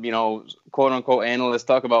and quote unquote analysts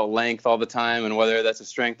talk about length all the time and whether that's a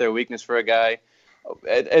strength or a weakness for a guy.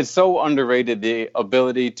 It's so underrated, the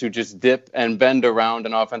ability to just dip and bend around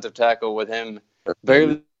an offensive tackle with him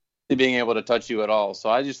barely being able to touch you at all. So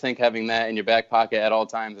I just think having that in your back pocket at all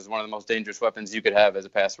times is one of the most dangerous weapons you could have as a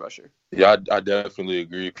pass rusher. Yeah, I definitely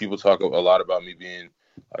agree. People talk a lot about me being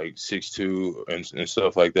like 6'2" and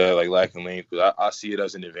stuff like that, like lacking length, but I see it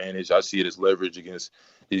as an advantage. I see it as leverage against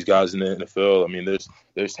these guys in the NFL. I mean,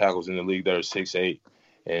 there's tackles in the league that are 6'8".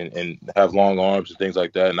 And have long arms and things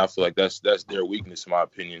like that, and I feel like that's their weakness, in my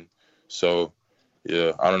opinion. So,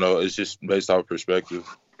 yeah, I don't know. It's just based off of perspective.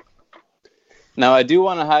 Now, I do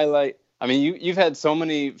want to highlight. I mean, you've had so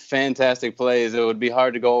many fantastic plays; it would be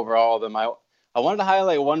hard to go over all of them. I I wanted to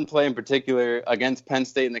highlight one play in particular against Penn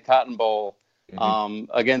State in the Cotton Bowl,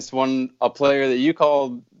 against a player that you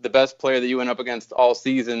called the best player that you went up against all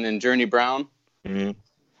season in Journey Brown. Mm-hmm.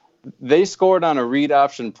 They scored on a read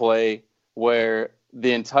option play where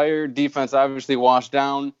the entire defense obviously washed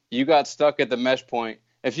down. You got stuck at the mesh point.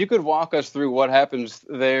 If you could walk us through what happens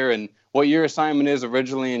there and what your assignment is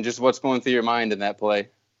originally and just what's going through your mind in that play.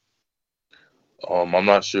 I'm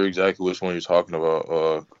not sure exactly which one you're talking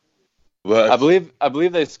about. But I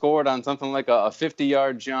believe they scored on something like a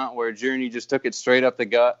 50-yard jaunt where Journey just took it straight up the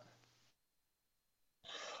gut.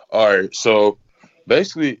 All right, so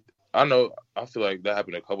basically, I feel like that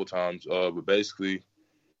happened a couple times. But basically,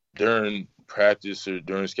 during practice or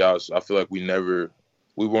during scouts, I feel like we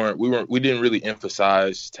didn't really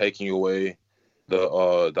emphasize taking away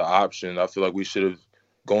the option. I feel like we should have,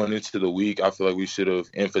 going into the week, I feel like we should have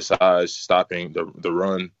emphasized stopping the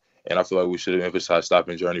run, and I feel like we should have emphasized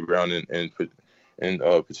stopping Journey Brown in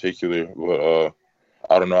particular. But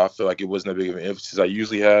I don't know. I feel like it wasn't a big of an emphasis. I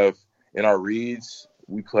usually have in our reads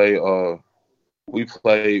we play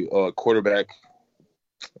quarterback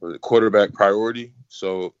priority.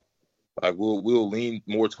 So like we'll lean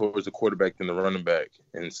more towards the quarterback than the running back,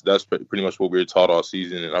 and so that's pretty much what we were taught all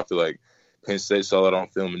season. And I feel like Penn State saw it on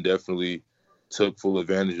film and definitely took full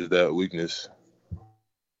advantage of that weakness.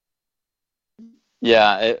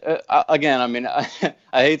 Yeah, again, I mean, I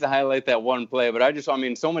hate to highlight that one play, but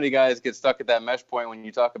so many guys get stuck at that mesh point when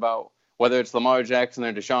you talk about whether it's Lamar Jackson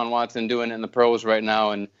or Deshaun Watson doing it in the pros right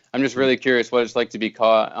now, and I'm just really curious what it's like to be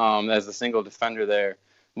caught as a single defender there.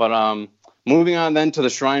 But moving on then to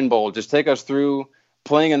the Shrine Bowl, just take us through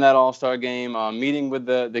playing in that All-Star game, meeting with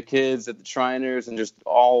the kids at the Shriners, and just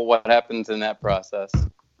all what happens in that process.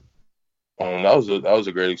 That was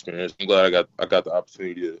a great experience. I'm glad I got the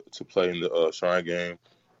opportunity to play in the Shrine game.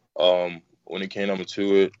 When it came down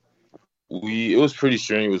to it, it was pretty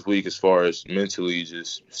strenuous week as far as mentally,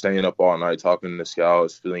 just staying up all night, talking to the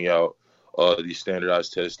scouts, filling out these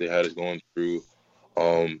standardized tests they had us going through,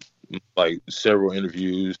 like several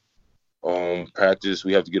interviews, practice.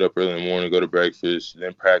 We have to get up early in the morning, go to breakfast,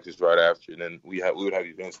 then practice right after. And then we would have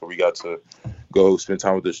events where we got to go spend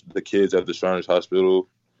time with the kids at the Shriners Hospital.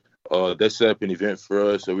 They set up an event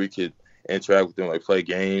for us so we could interact with them, like play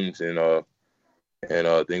games and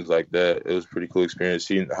things like that. It was a pretty cool experience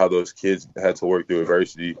seeing how those kids had to work through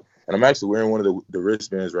adversity. And I'm actually wearing one of the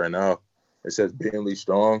wristbands right now. It says Bentley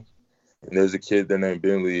Strong. And there's a kid there named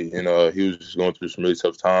Bentley, and he was just going through some really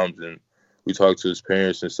tough times. And we talked to his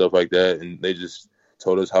parents and stuff like that, and they just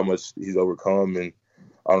told us how much he's overcome. And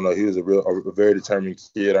I don't know, he was a very determined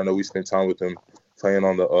kid. I know we spent time with him playing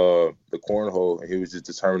on the cornhole, and he was just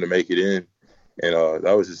determined to make it in. And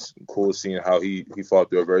that was just cool seeing how he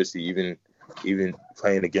fought through adversity, even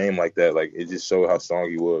playing a game like that. Like, it just showed how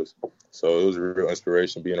strong he was. So it was a real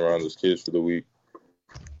inspiration being around those kids for the week.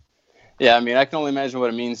 Yeah, I mean, I can only imagine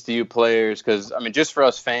what it means to you players because, I mean, just for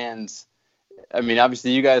us fans, I mean,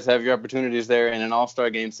 obviously you guys have your opportunities there in an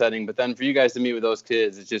all-star game setting, but then for you guys to meet with those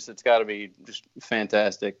kids, it's got to be just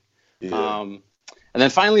fantastic. Yeah. And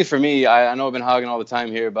then finally for me, I know I've been hogging all the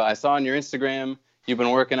time here, but I saw on your Instagram you've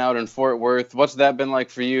been working out in Fort Worth. What's that been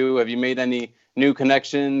like for you? Have you made any new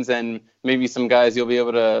connections and maybe some guys you'll be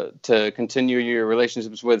able to continue your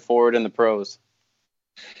relationships with forward in the pros?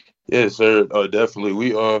 Yes, sir.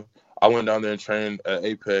 Definitely. I went down there and trained at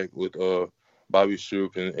APEC with Bobby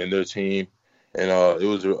Shoup and their team, and it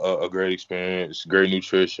was a great experience. Great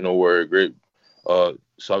nutritional work, great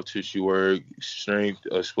soft tissue work, strength,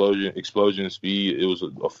 explosion speed. It was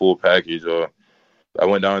a full package. I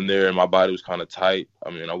went down there and my body was kind of tight. I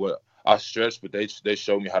mean, I stretched, but they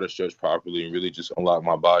showed me how to stretch properly and really just unlock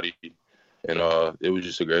my body. And it was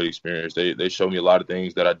just a great experience. They showed me a lot of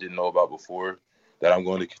things that I didn't know about before that I'm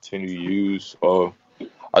going to continue to use.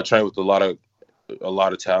 I trained with a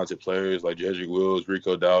lot of talented players like Jedrick Wills,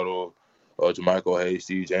 Rico Dowdle, Jermichael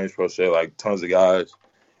Hasty, James Prochet, like tons of guys.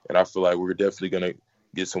 And I feel like we're definitely going to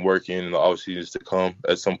get some work in the offseasons to come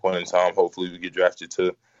at some point in time. Hopefully we get drafted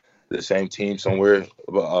to the same team somewhere,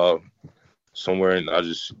 and I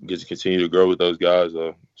just get to continue to grow with those guys.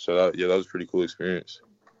 That was a pretty cool experience.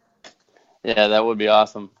 Yeah, that would be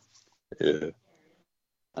awesome. Yeah.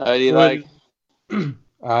 All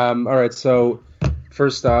right, so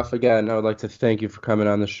first off, again, I would like to thank you for coming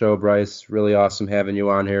on the show, Bryce. Really awesome having you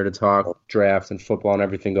on here to talk draft and football and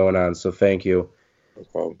everything going on, so thank you.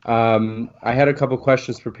 No problem. I had a couple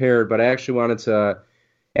questions prepared, but I actually wanted to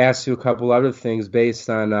ask you a couple other things based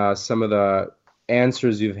on some of the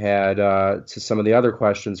answers you've had to some of the other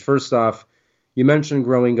questions. First off, you mentioned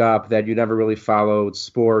growing up that you never really followed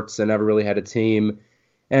sports and never really had a team.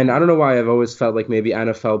 And I don't know why I've always felt like maybe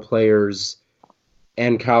NFL players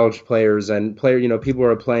and college players and people who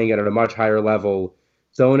are playing it at a much higher level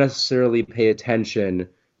don't necessarily pay attention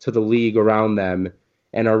to the league around them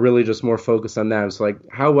and are really just more focused on them. So, like,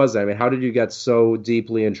 how was that? I mean, how did you get so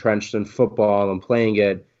deeply entrenched in football and playing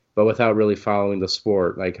it, but without really following the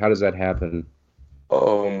sport? Like, how does that happen?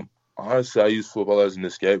 Honestly, I use football as an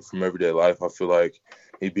escape from everyday life. I feel like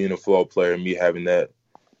me being a football player, me having that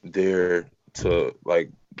there to, like,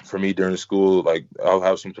 for me during school, like, I'll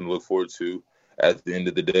have something to look forward to at the end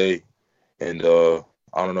of the day. And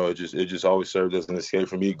I don't know, it just always served as an escape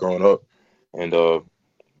for me growing up. And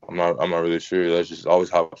I'm not really sure. That's just always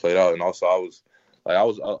how it played out. And also I was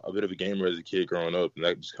a bit of a gamer as a kid growing up, and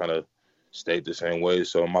that just kind of stayed the same way.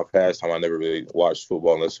 So in my pastime, I never really watched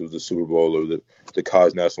football unless it was the Super Bowl or the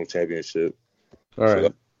college national championship. All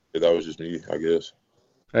right. So that was just me, I guess.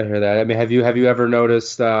 I hear that. I mean, have you ever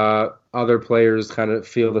noticed other players kind of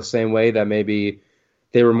feel the same way, that maybe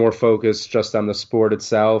they were more focused just on the sport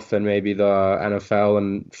itself and maybe the NFL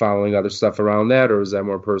and following other stuff around that, or is that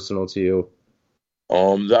more personal to you?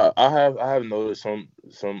 I have noticed some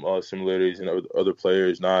similarities in other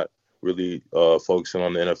players not really focusing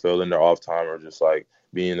on the NFL in their off time, or just like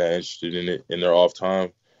being that interested in it in their off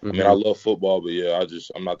time. Mm-hmm. I mean, I love football, but yeah,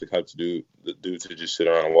 I'm not the type to do to just sit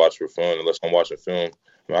around and watch for fun unless I'm watching film.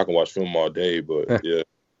 I mean, I can watch film all day, but yeah.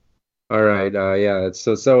 All right, yeah. It's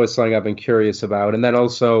always something I've been curious about, and then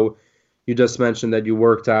also you just mentioned that you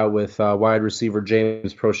worked out with wide receiver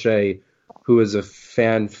James Prochet, who is a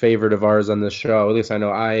fan favorite of ours on this show. At least I know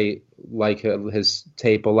I like his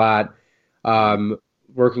tape a lot.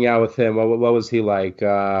 Working out with him, what was he like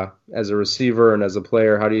as a receiver and as a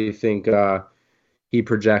player? How do you think he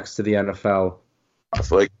projects to the NFL? I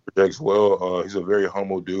feel like he projects well. He's a very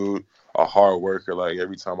humble dude, a hard worker. Like,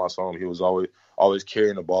 every time I saw him, he was always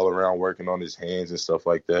carrying the ball around, working on his hands and stuff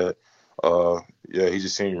like that. Yeah, he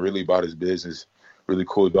just seemed really about his business, really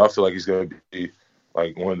cool. But I feel like he's going to be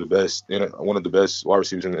like one of the best wide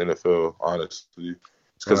receivers in the NFL, honestly.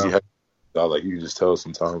 It's because he has, like, you can just tell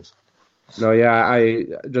sometimes. No, yeah, I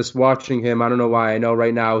just watching him, I don't know why. I know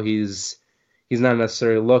right now he's not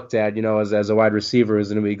necessarily looked at, as a wide receiver is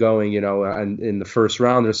going to be going, in the first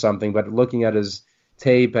round or something. But looking at his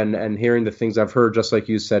tape and hearing the things I've heard, just like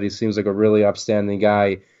you said, he seems like a really upstanding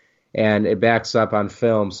guy, and it backs up on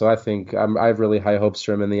film. So I think I have really high hopes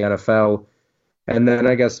for him in the NFL. And then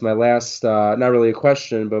I guess my last, not really a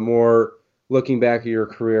question, but more looking back at your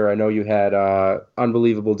career, I know you had an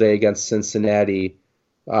unbelievable day against Cincinnati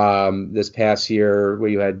this past year, where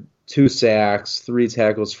you had 2 sacks, 3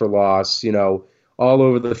 tackles for loss, all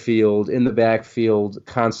over the field, in the backfield,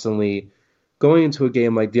 constantly. Going into a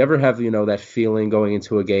game, like, do you ever have, that feeling going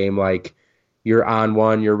into a game like you're on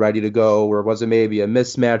one, you're ready to go, or was it maybe a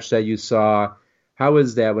mismatch that you saw? How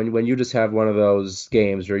is that when you just have one of those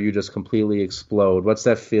games where you just completely explode? What's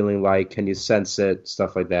that feeling like? Can you sense it?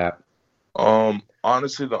 Stuff like that.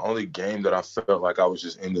 Honestly, the only game that I felt like I was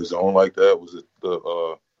just in the zone like that was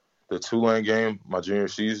the Tulane game, my junior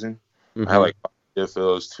season. Mm-hmm. I had like 5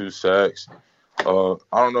 FLs, 2 sacks. I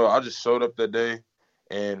don't know. I just showed up that day,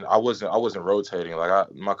 and I wasn't rotating.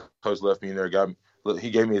 Like, my coach left me in there.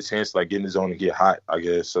 He gave me a chance to, like, get in the zone and get hot, I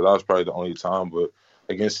guess. So that was probably the only time. But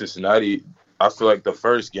against Cincinnati, I feel like the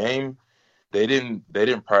first game, they didn't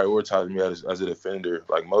prioritize me as a defender.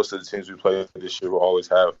 Like, most of the teams we play this year will always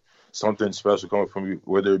have something special coming from me,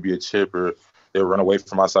 whether it be a chip or they'll run away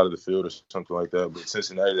from my side of the field or something like that. But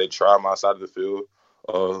Cincinnati, they tried my side of the field.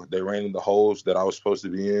 They ran in the holes that I was supposed to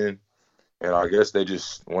be in. And I guess they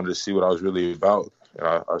just wanted to see what I was really about. And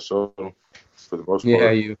I showed them for the most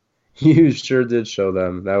part. Yeah, you sure did show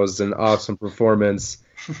them. That was an awesome performance.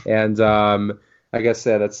 And like I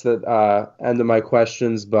said, that's the end of my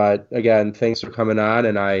questions. But, again, thanks for coming on.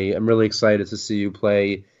 And I am really excited to see you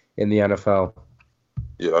play in the NFL.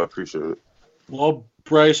 Yeah, I appreciate it. Well,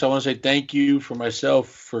 Bryce, I want to say thank you for myself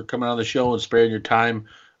for coming on the show and sparing your time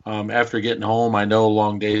after getting home. I know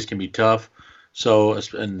long days can be tough. So,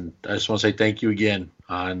 and I just want to say thank you again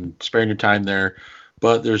on sparing your time there.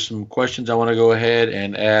 But there's some questions I want to go ahead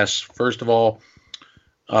and ask. First of all,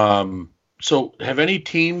 so have any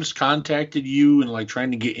teams contacted you and, like, trying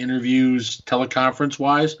to get interviews teleconference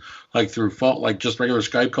wise, like through phone, like just regular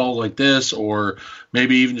Skype calls like this, or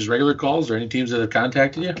maybe even just regular calls? Or any teams that have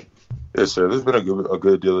contacted you? Yes, sir. There's been a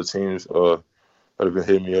good deal of teams that have been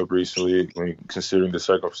hitting me up recently. When considering the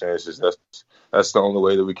circumstances, that's the only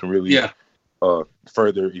way that we can really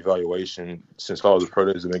further evaluation since all the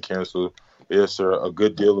pro days have been canceled. Yes, sir. A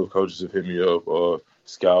good deal of coaches have hit me up,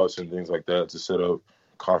 scouts and things like that, to set up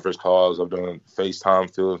conference calls. I've done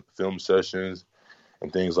FaceTime film sessions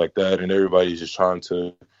and things like that, and everybody's just trying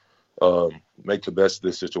to make the best of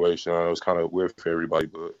this situation. It was kind of weird for everybody,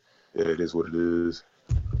 but it is what it is.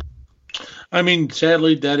 I mean,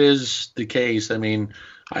 sadly, that is the case. I mean,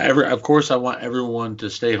 of course, I want everyone to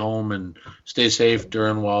stay home and stay safe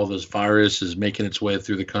while this virus is making its way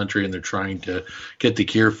through the country and they're trying to get the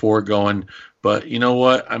cure for it going. But you know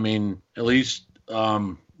what? I mean, at least the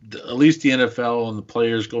NFL and the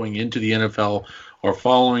players going into the NFL are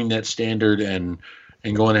following that standard and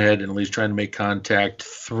going ahead and at least trying to make contact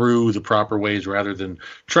through the proper ways rather than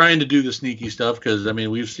trying to do the sneaky stuff. Because, I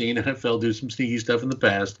mean, we've seen NFL do some sneaky stuff in the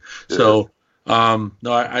past. Yeah. So,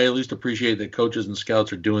 no, I at least appreciate that coaches and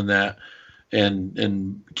scouts are doing that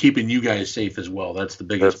and keeping you guys safe as well. That's the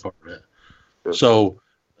biggest part of it. Yeah. So,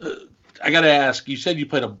 I got to ask, you said you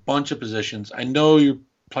played a bunch of positions. I know you're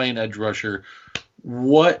playing edge rusher.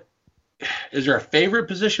 What is there a favorite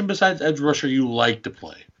position besides edge rusher you like to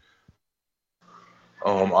play?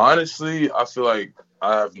 Honestly, I feel like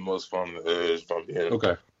I have the most fun on the edge, if I'm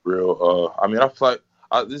being real. I mean,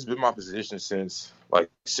 this has been my position since like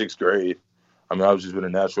 6th grade. I mean, I've just been a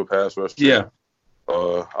natural pass rusher. Yeah.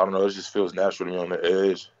 I don't know. It just feels natural to me on the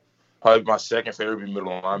edge. Probably my second favorite would be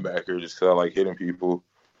middle linebacker, just because I like hitting people.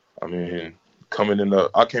 I mean,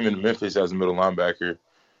 I came into Memphis as a middle linebacker,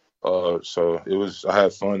 so I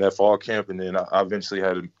had fun that fall camp, and then I eventually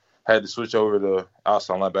had to switch over to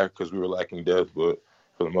outside linebacker because we were lacking depth, but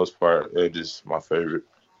for the most part, edge is my favorite.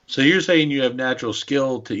 So you're saying you have natural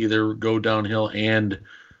skill to either go downhill and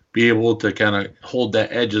be able to kind of hold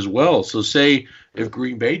that edge as well. So say if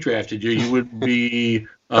Green Bay drafted you, you would be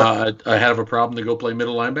have a problem to go play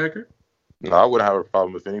middle linebacker? No, I wouldn't have a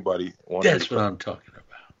problem if anybody wanted. That's what I'm talking about.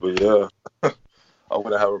 But yeah, I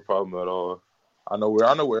wouldn't have a problem at all. I know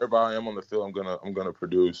wherever I am on the field, I'm gonna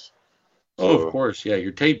produce. So. Oh, of course, yeah.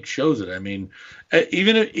 Your tape shows it. I mean,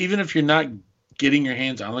 even if you're not getting your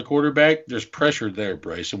hands on the quarterback, there's pressure there,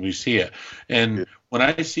 Bryce, and we see it. And when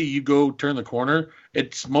I see you go turn the corner,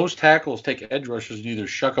 it's most tackles take edge rushers and either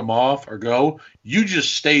shuck them off or go. You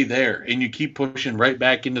just stay there and you keep pushing right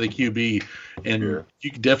back into the QB, and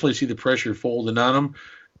you can definitely see the pressure folding on them.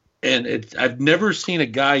 And I've never seen a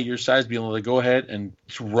guy your size be able to go ahead and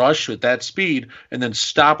rush at that speed and then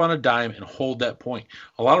stop on a dime and hold that point.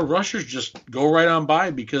 A lot of rushers just go right on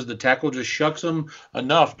by because the tackle just shucks them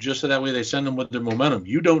enough just so that way they send them with their momentum.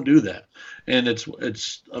 You don't do that. And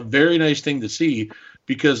it's a very nice thing to see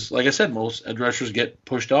because, like I said, most edge rushers get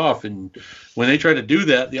pushed off. And when they try to do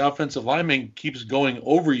that, the offensive lineman keeps going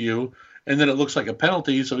over you, and then it looks like a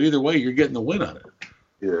penalty. So either way, you're getting the win on it.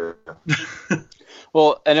 Yeah.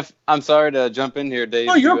 Well, and I'm sorry to jump in here, Dave.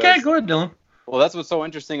 Oh, you're okay. Go ahead, Dylan. Well, that's what's so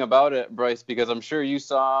interesting about it, Bryce, because I'm sure you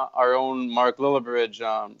saw our own Mark Lillibridge,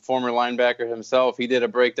 former linebacker himself. He did a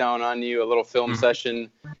breakdown on you, a little film session,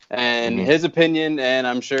 and his opinion, and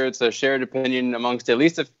I'm sure it's a shared opinion amongst at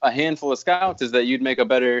least a handful of scouts, is that you'd make a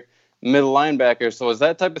better middle linebacker. So is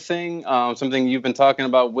that type of thing something you've been talking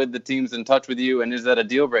about with the teams in touch with you, and is that a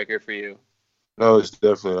deal breaker for you? No, it's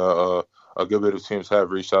definitely a good bit of teams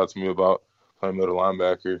have reached out to me about playing middle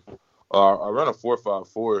linebacker. I run a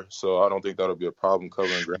 4.54, so I don't think that'll be a problem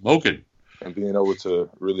covering ground and being able to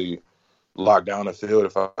really lock down the field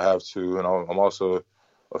if I have to. And I'm also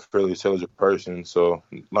a fairly intelligent person, so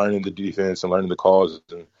learning the defense and learning the calls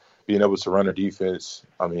and being able to run a defense,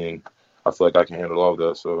 I mean, I feel like I can handle all of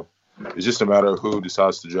that. So it's just a matter of who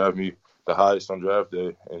decides to draft me the highest on draft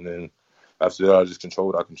day, and then after that, I just control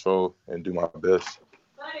what I control and do my best.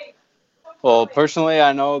 Well, personally,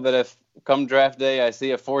 I know that if come draft day I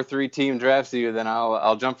see a 4-3 team drafts you, then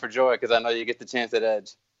I'll jump for joy because I know you get the chance at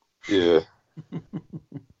edge. Yeah,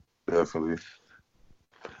 definitely.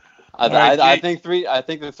 I think the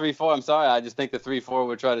 3-4. I'm sorry, I just think the 3-4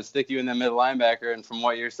 would try to stick you in the middle linebacker. And from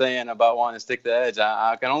what you're saying about wanting to stick the edge,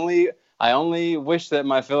 I only wish that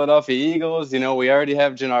my Philadelphia Eagles. We already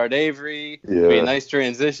have Genard Avery. Yeah. Be a nice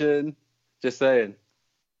transition. Just saying.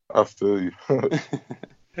 I feel you.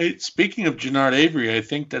 Hey, speaking of Genard Avery, I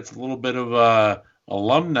think that's a little bit of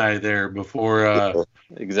alumni there before.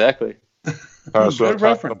 Exactly. Good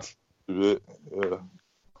reference. Yeah.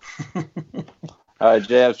 All right,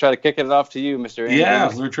 Jay, I was trying to kick it off to you, Mr. Andrews.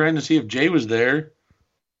 Yeah, we were trying to see if Jay was there.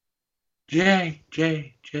 Jay.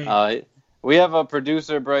 We have a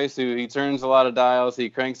producer, Bryce, who he turns a lot of dials. He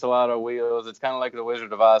cranks a lot of wheels. It's kind of like the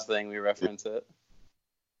Wizard of Oz thing. We reference it.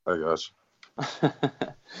 I got you.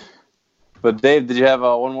 But, Dave, did you have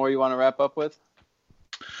one more you want to wrap up with?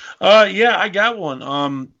 Yeah, I got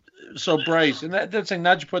one. So, Bryce, and that's saying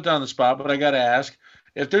not to put down on the spot, but I got to ask,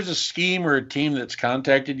 if there's a scheme or a team that's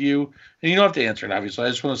contacted you, and you don't have to answer it, obviously, I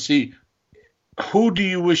just want to see, who do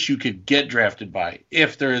you wish you could get drafted by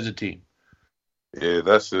if there is a team? Yeah,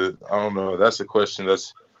 that's it. I don't know. That's a question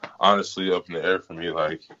that's honestly up in the air for me.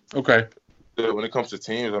 Like, okay, when it comes to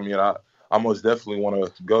teams, I mean, I most definitely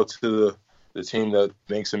want to go to the team that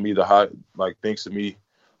thinks of me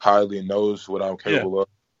highly and knows what I'm capable of.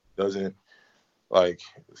 Doesn't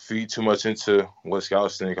feed too much into what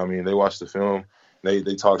scouts think. I mean, they watch the film, they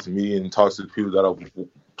talk to me and talk to the people that I've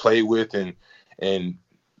played with and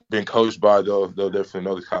been coached by. They'll definitely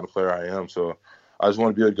know the kind of player I am. So I just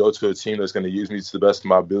want to be able to go to a team that's going to use me to the best of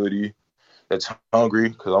my ability, that's hungry,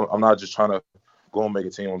 because I'm not just trying to go and make a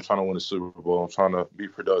team. I'm trying to win a Super Bowl. I'm trying to be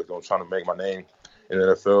productive. I'm trying to make my name in the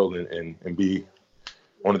NFL and be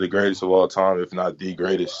one of the greatest of all time, if not the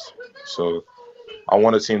greatest. So I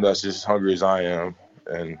want a team that's just as hungry as I am,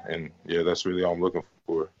 and yeah, that's really all I'm looking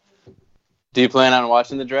for. Do you plan on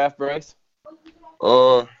watching the draft, Bryce?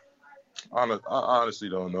 I honestly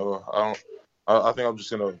don't know. I think I'm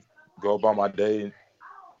just gonna go about my day.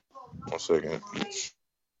 1 second.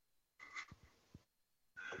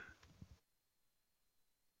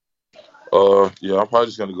 Yeah, I'm probably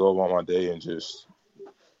just gonna go about my day and just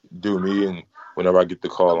do me, and whenever I get the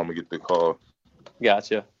call, I'm gonna get the call.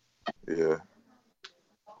 Gotcha. Yeah.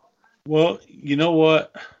 Well, you know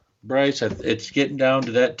what, Bryce? It's getting down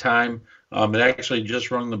to that time. It actually just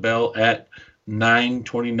rung the bell at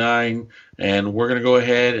 9:29, and we're gonna go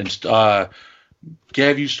ahead and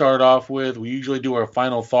have you start off with. We usually do our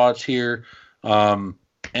final thoughts here, and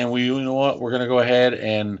you know what? We're gonna go ahead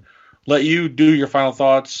and let you do your final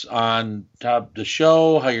thoughts on the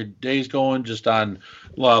show, how your day's going, just on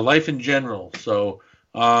life in general. So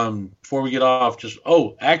before we get off,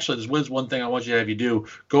 actually, there's one thing I want you to have you do.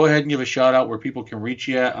 Go ahead and give a shout out where people can reach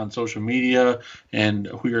you at on social media and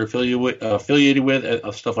who you're affiliated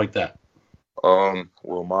with, stuff like that. Well,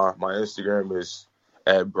 my Instagram is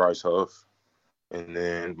 @BryceHuff, and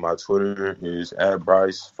then my Twitter is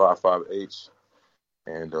 @Bryce55H,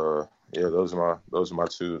 and yeah, those are my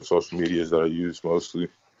two social medias that I use mostly.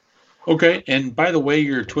 Okay, and by the way,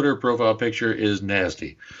 your Twitter profile picture is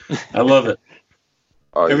nasty. I love it.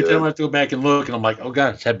 Every time I have to go back and look, and I'm like, oh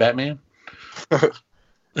god, is that Batman?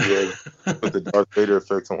 Yeah, put the Darth Vader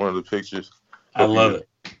effect on one of the pictures. I love it.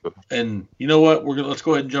 And you know what? Let's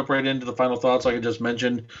go ahead and jump right into the final thoughts, like I just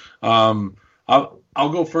mentioned. I'll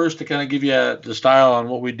go first to kind of give you the style on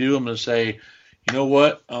what we do. I'm going to say, you know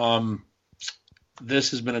what?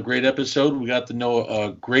 This has been a great episode. We got to know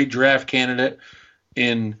a great draft candidate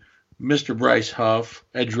in Mr. Bryce Huff,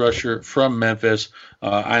 edge rusher from Memphis.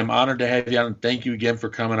 I'm honored to have you on. Thank you again for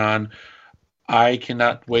coming on. I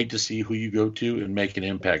cannot wait to see who you go to and make an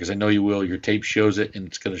impact, because I know you will. Your tape shows it, and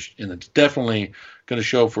it's definitely going to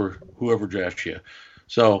show for whoever drafts you.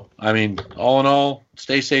 So, I mean, all in all,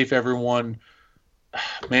 stay safe, everyone.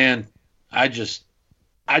 Man, I just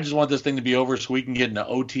want this thing to be over so we can get into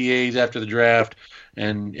OTAs after the draft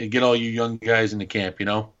and get all you young guys into camp, you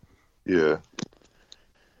know? Yeah.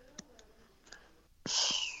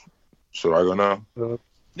 Should I go now?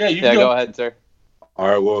 Yeah, you go ahead, sir. All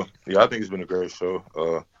right, well, yeah, I think it's been a great show.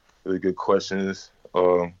 Really good questions.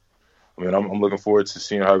 I mean, I'm looking forward to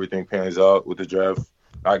seeing how everything pans out with the draft,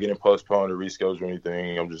 not getting postponed or rescheduled or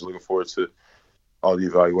anything. I'm just looking forward to all the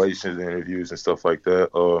evaluations and interviews and stuff like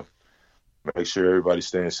that. Make sure everybody's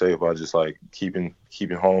staying safe by just keeping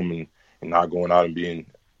home and not going out and being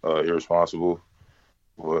irresponsible.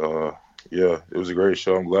 But yeah, it was a great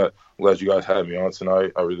show. I'm glad you guys had me on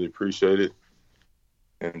tonight. I really appreciate it.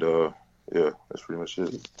 And yeah, that's pretty much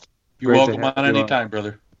it. You're welcome on any time,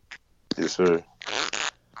 brother. Yes, sir.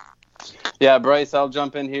 Yeah, Bryce, I'll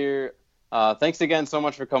jump in here. Thanks again so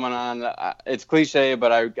much for coming on. It's cliche,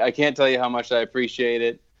 but I can't tell you how much I appreciate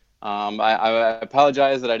it. I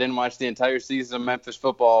apologize that I didn't watch the entire season of Memphis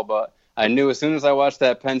football, but I knew as soon as I watched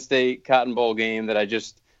that Penn State Cotton Bowl game that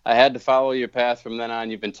I had to follow your path from then on.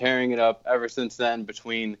 You've been tearing it up ever since then,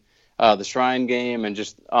 between the Shrine game and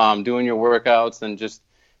just doing your workouts, and just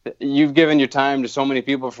you've given your time to so many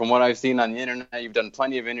people from what I've seen on the internet. You've done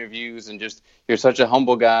plenty of interviews, and just you're such a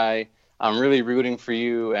humble guy. I'm really rooting for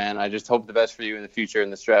you, and I just hope the best for you in the future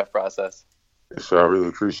in this draft process. Yes, sir. I really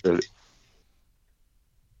appreciate it.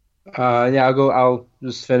 Yeah, I'll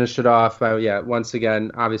just finish it off by, once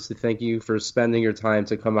again, obviously thank you for spending your time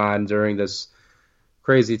to come on during this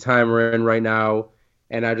crazy time we're in right now.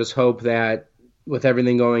 And I just hope that with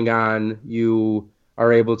everything going on, you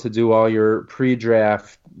are able to do all your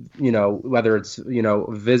pre-draft, whether it's,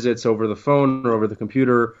 visits over the phone or over the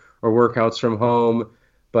computer or workouts from home,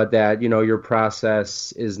 but that, your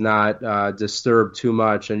process is not disturbed too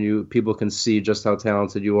much, and people can see just how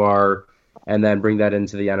talented you are, and then bring that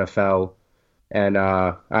into the NFL. and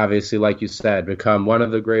obviously, like you said, become one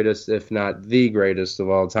of the greatest, if not the greatest of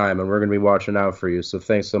all time. And we're going to be watching out for you. So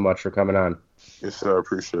thanks so much for coming on. Yes, sir. I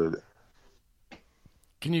appreciate it.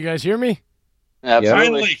 Can you guys hear me? Absolutely.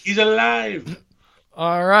 Finally, he's alive.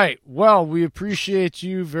 All right. Well, we appreciate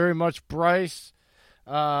you very much, Bryce.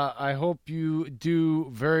 I hope you do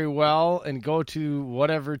very well and go to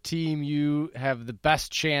whatever team you have the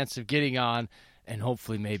best chance of getting on, and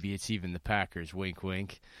hopefully maybe it's even the Packers. Wink,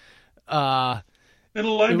 wink. Little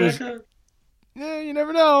linebacker. Yeah, you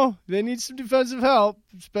never know. They need some defensive help,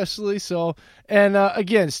 especially so. And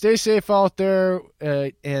again, stay safe out there.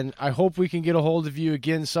 And I hope we can get a hold of you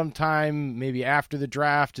again sometime, maybe after the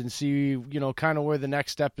draft, and see, kind of where the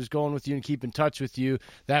next step is going with you and keep in touch with you.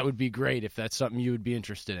 That would be great if that's something you would be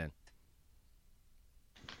interested in.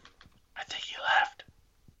 I think he left.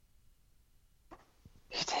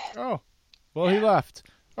 He did. Oh, well, he left.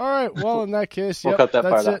 All right. Well, in that case, We'll cut that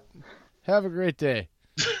that's part it. Have a great day.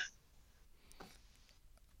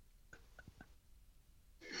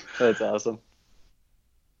 That's awesome.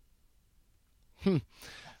 All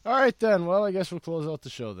right, then. Well, I guess we'll close out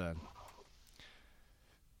the show then.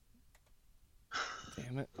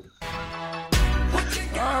 Damn it.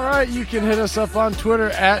 All right, you can hit us up on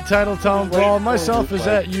Twitter at TitletownBrawl. Myself is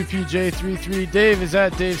at UPJ33. Dave is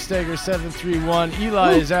at DaveStager731.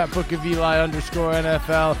 Eli is at Book of Eli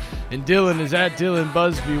 _NFL. And Dylan is at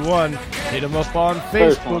DylanBusby1. Hit him up on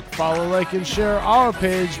Facebook. Follow, like, and share our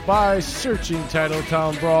page by searching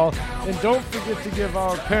Titletown Brawl. And don't forget to give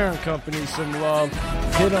our parent company some love.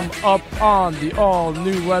 Hit them up on the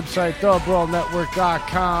all-new website,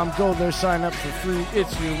 thebrawlnetwork.com. Go there, sign up for free.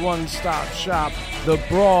 It's your one-stop shop. The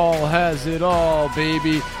Brawl has it all,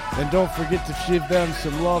 baby. And don't forget to give them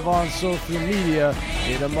some love on social media.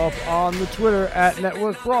 Hit them up on the Twitter at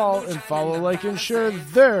Network Brawl and follow, like, and share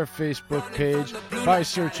their Facebook page by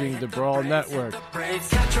searching the Brawl Network.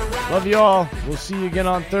 Love you all. We'll see you again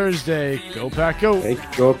on Thursday. Go Pack, go. Thank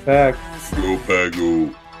you. Go Pack. Go Pack,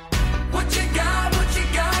 go.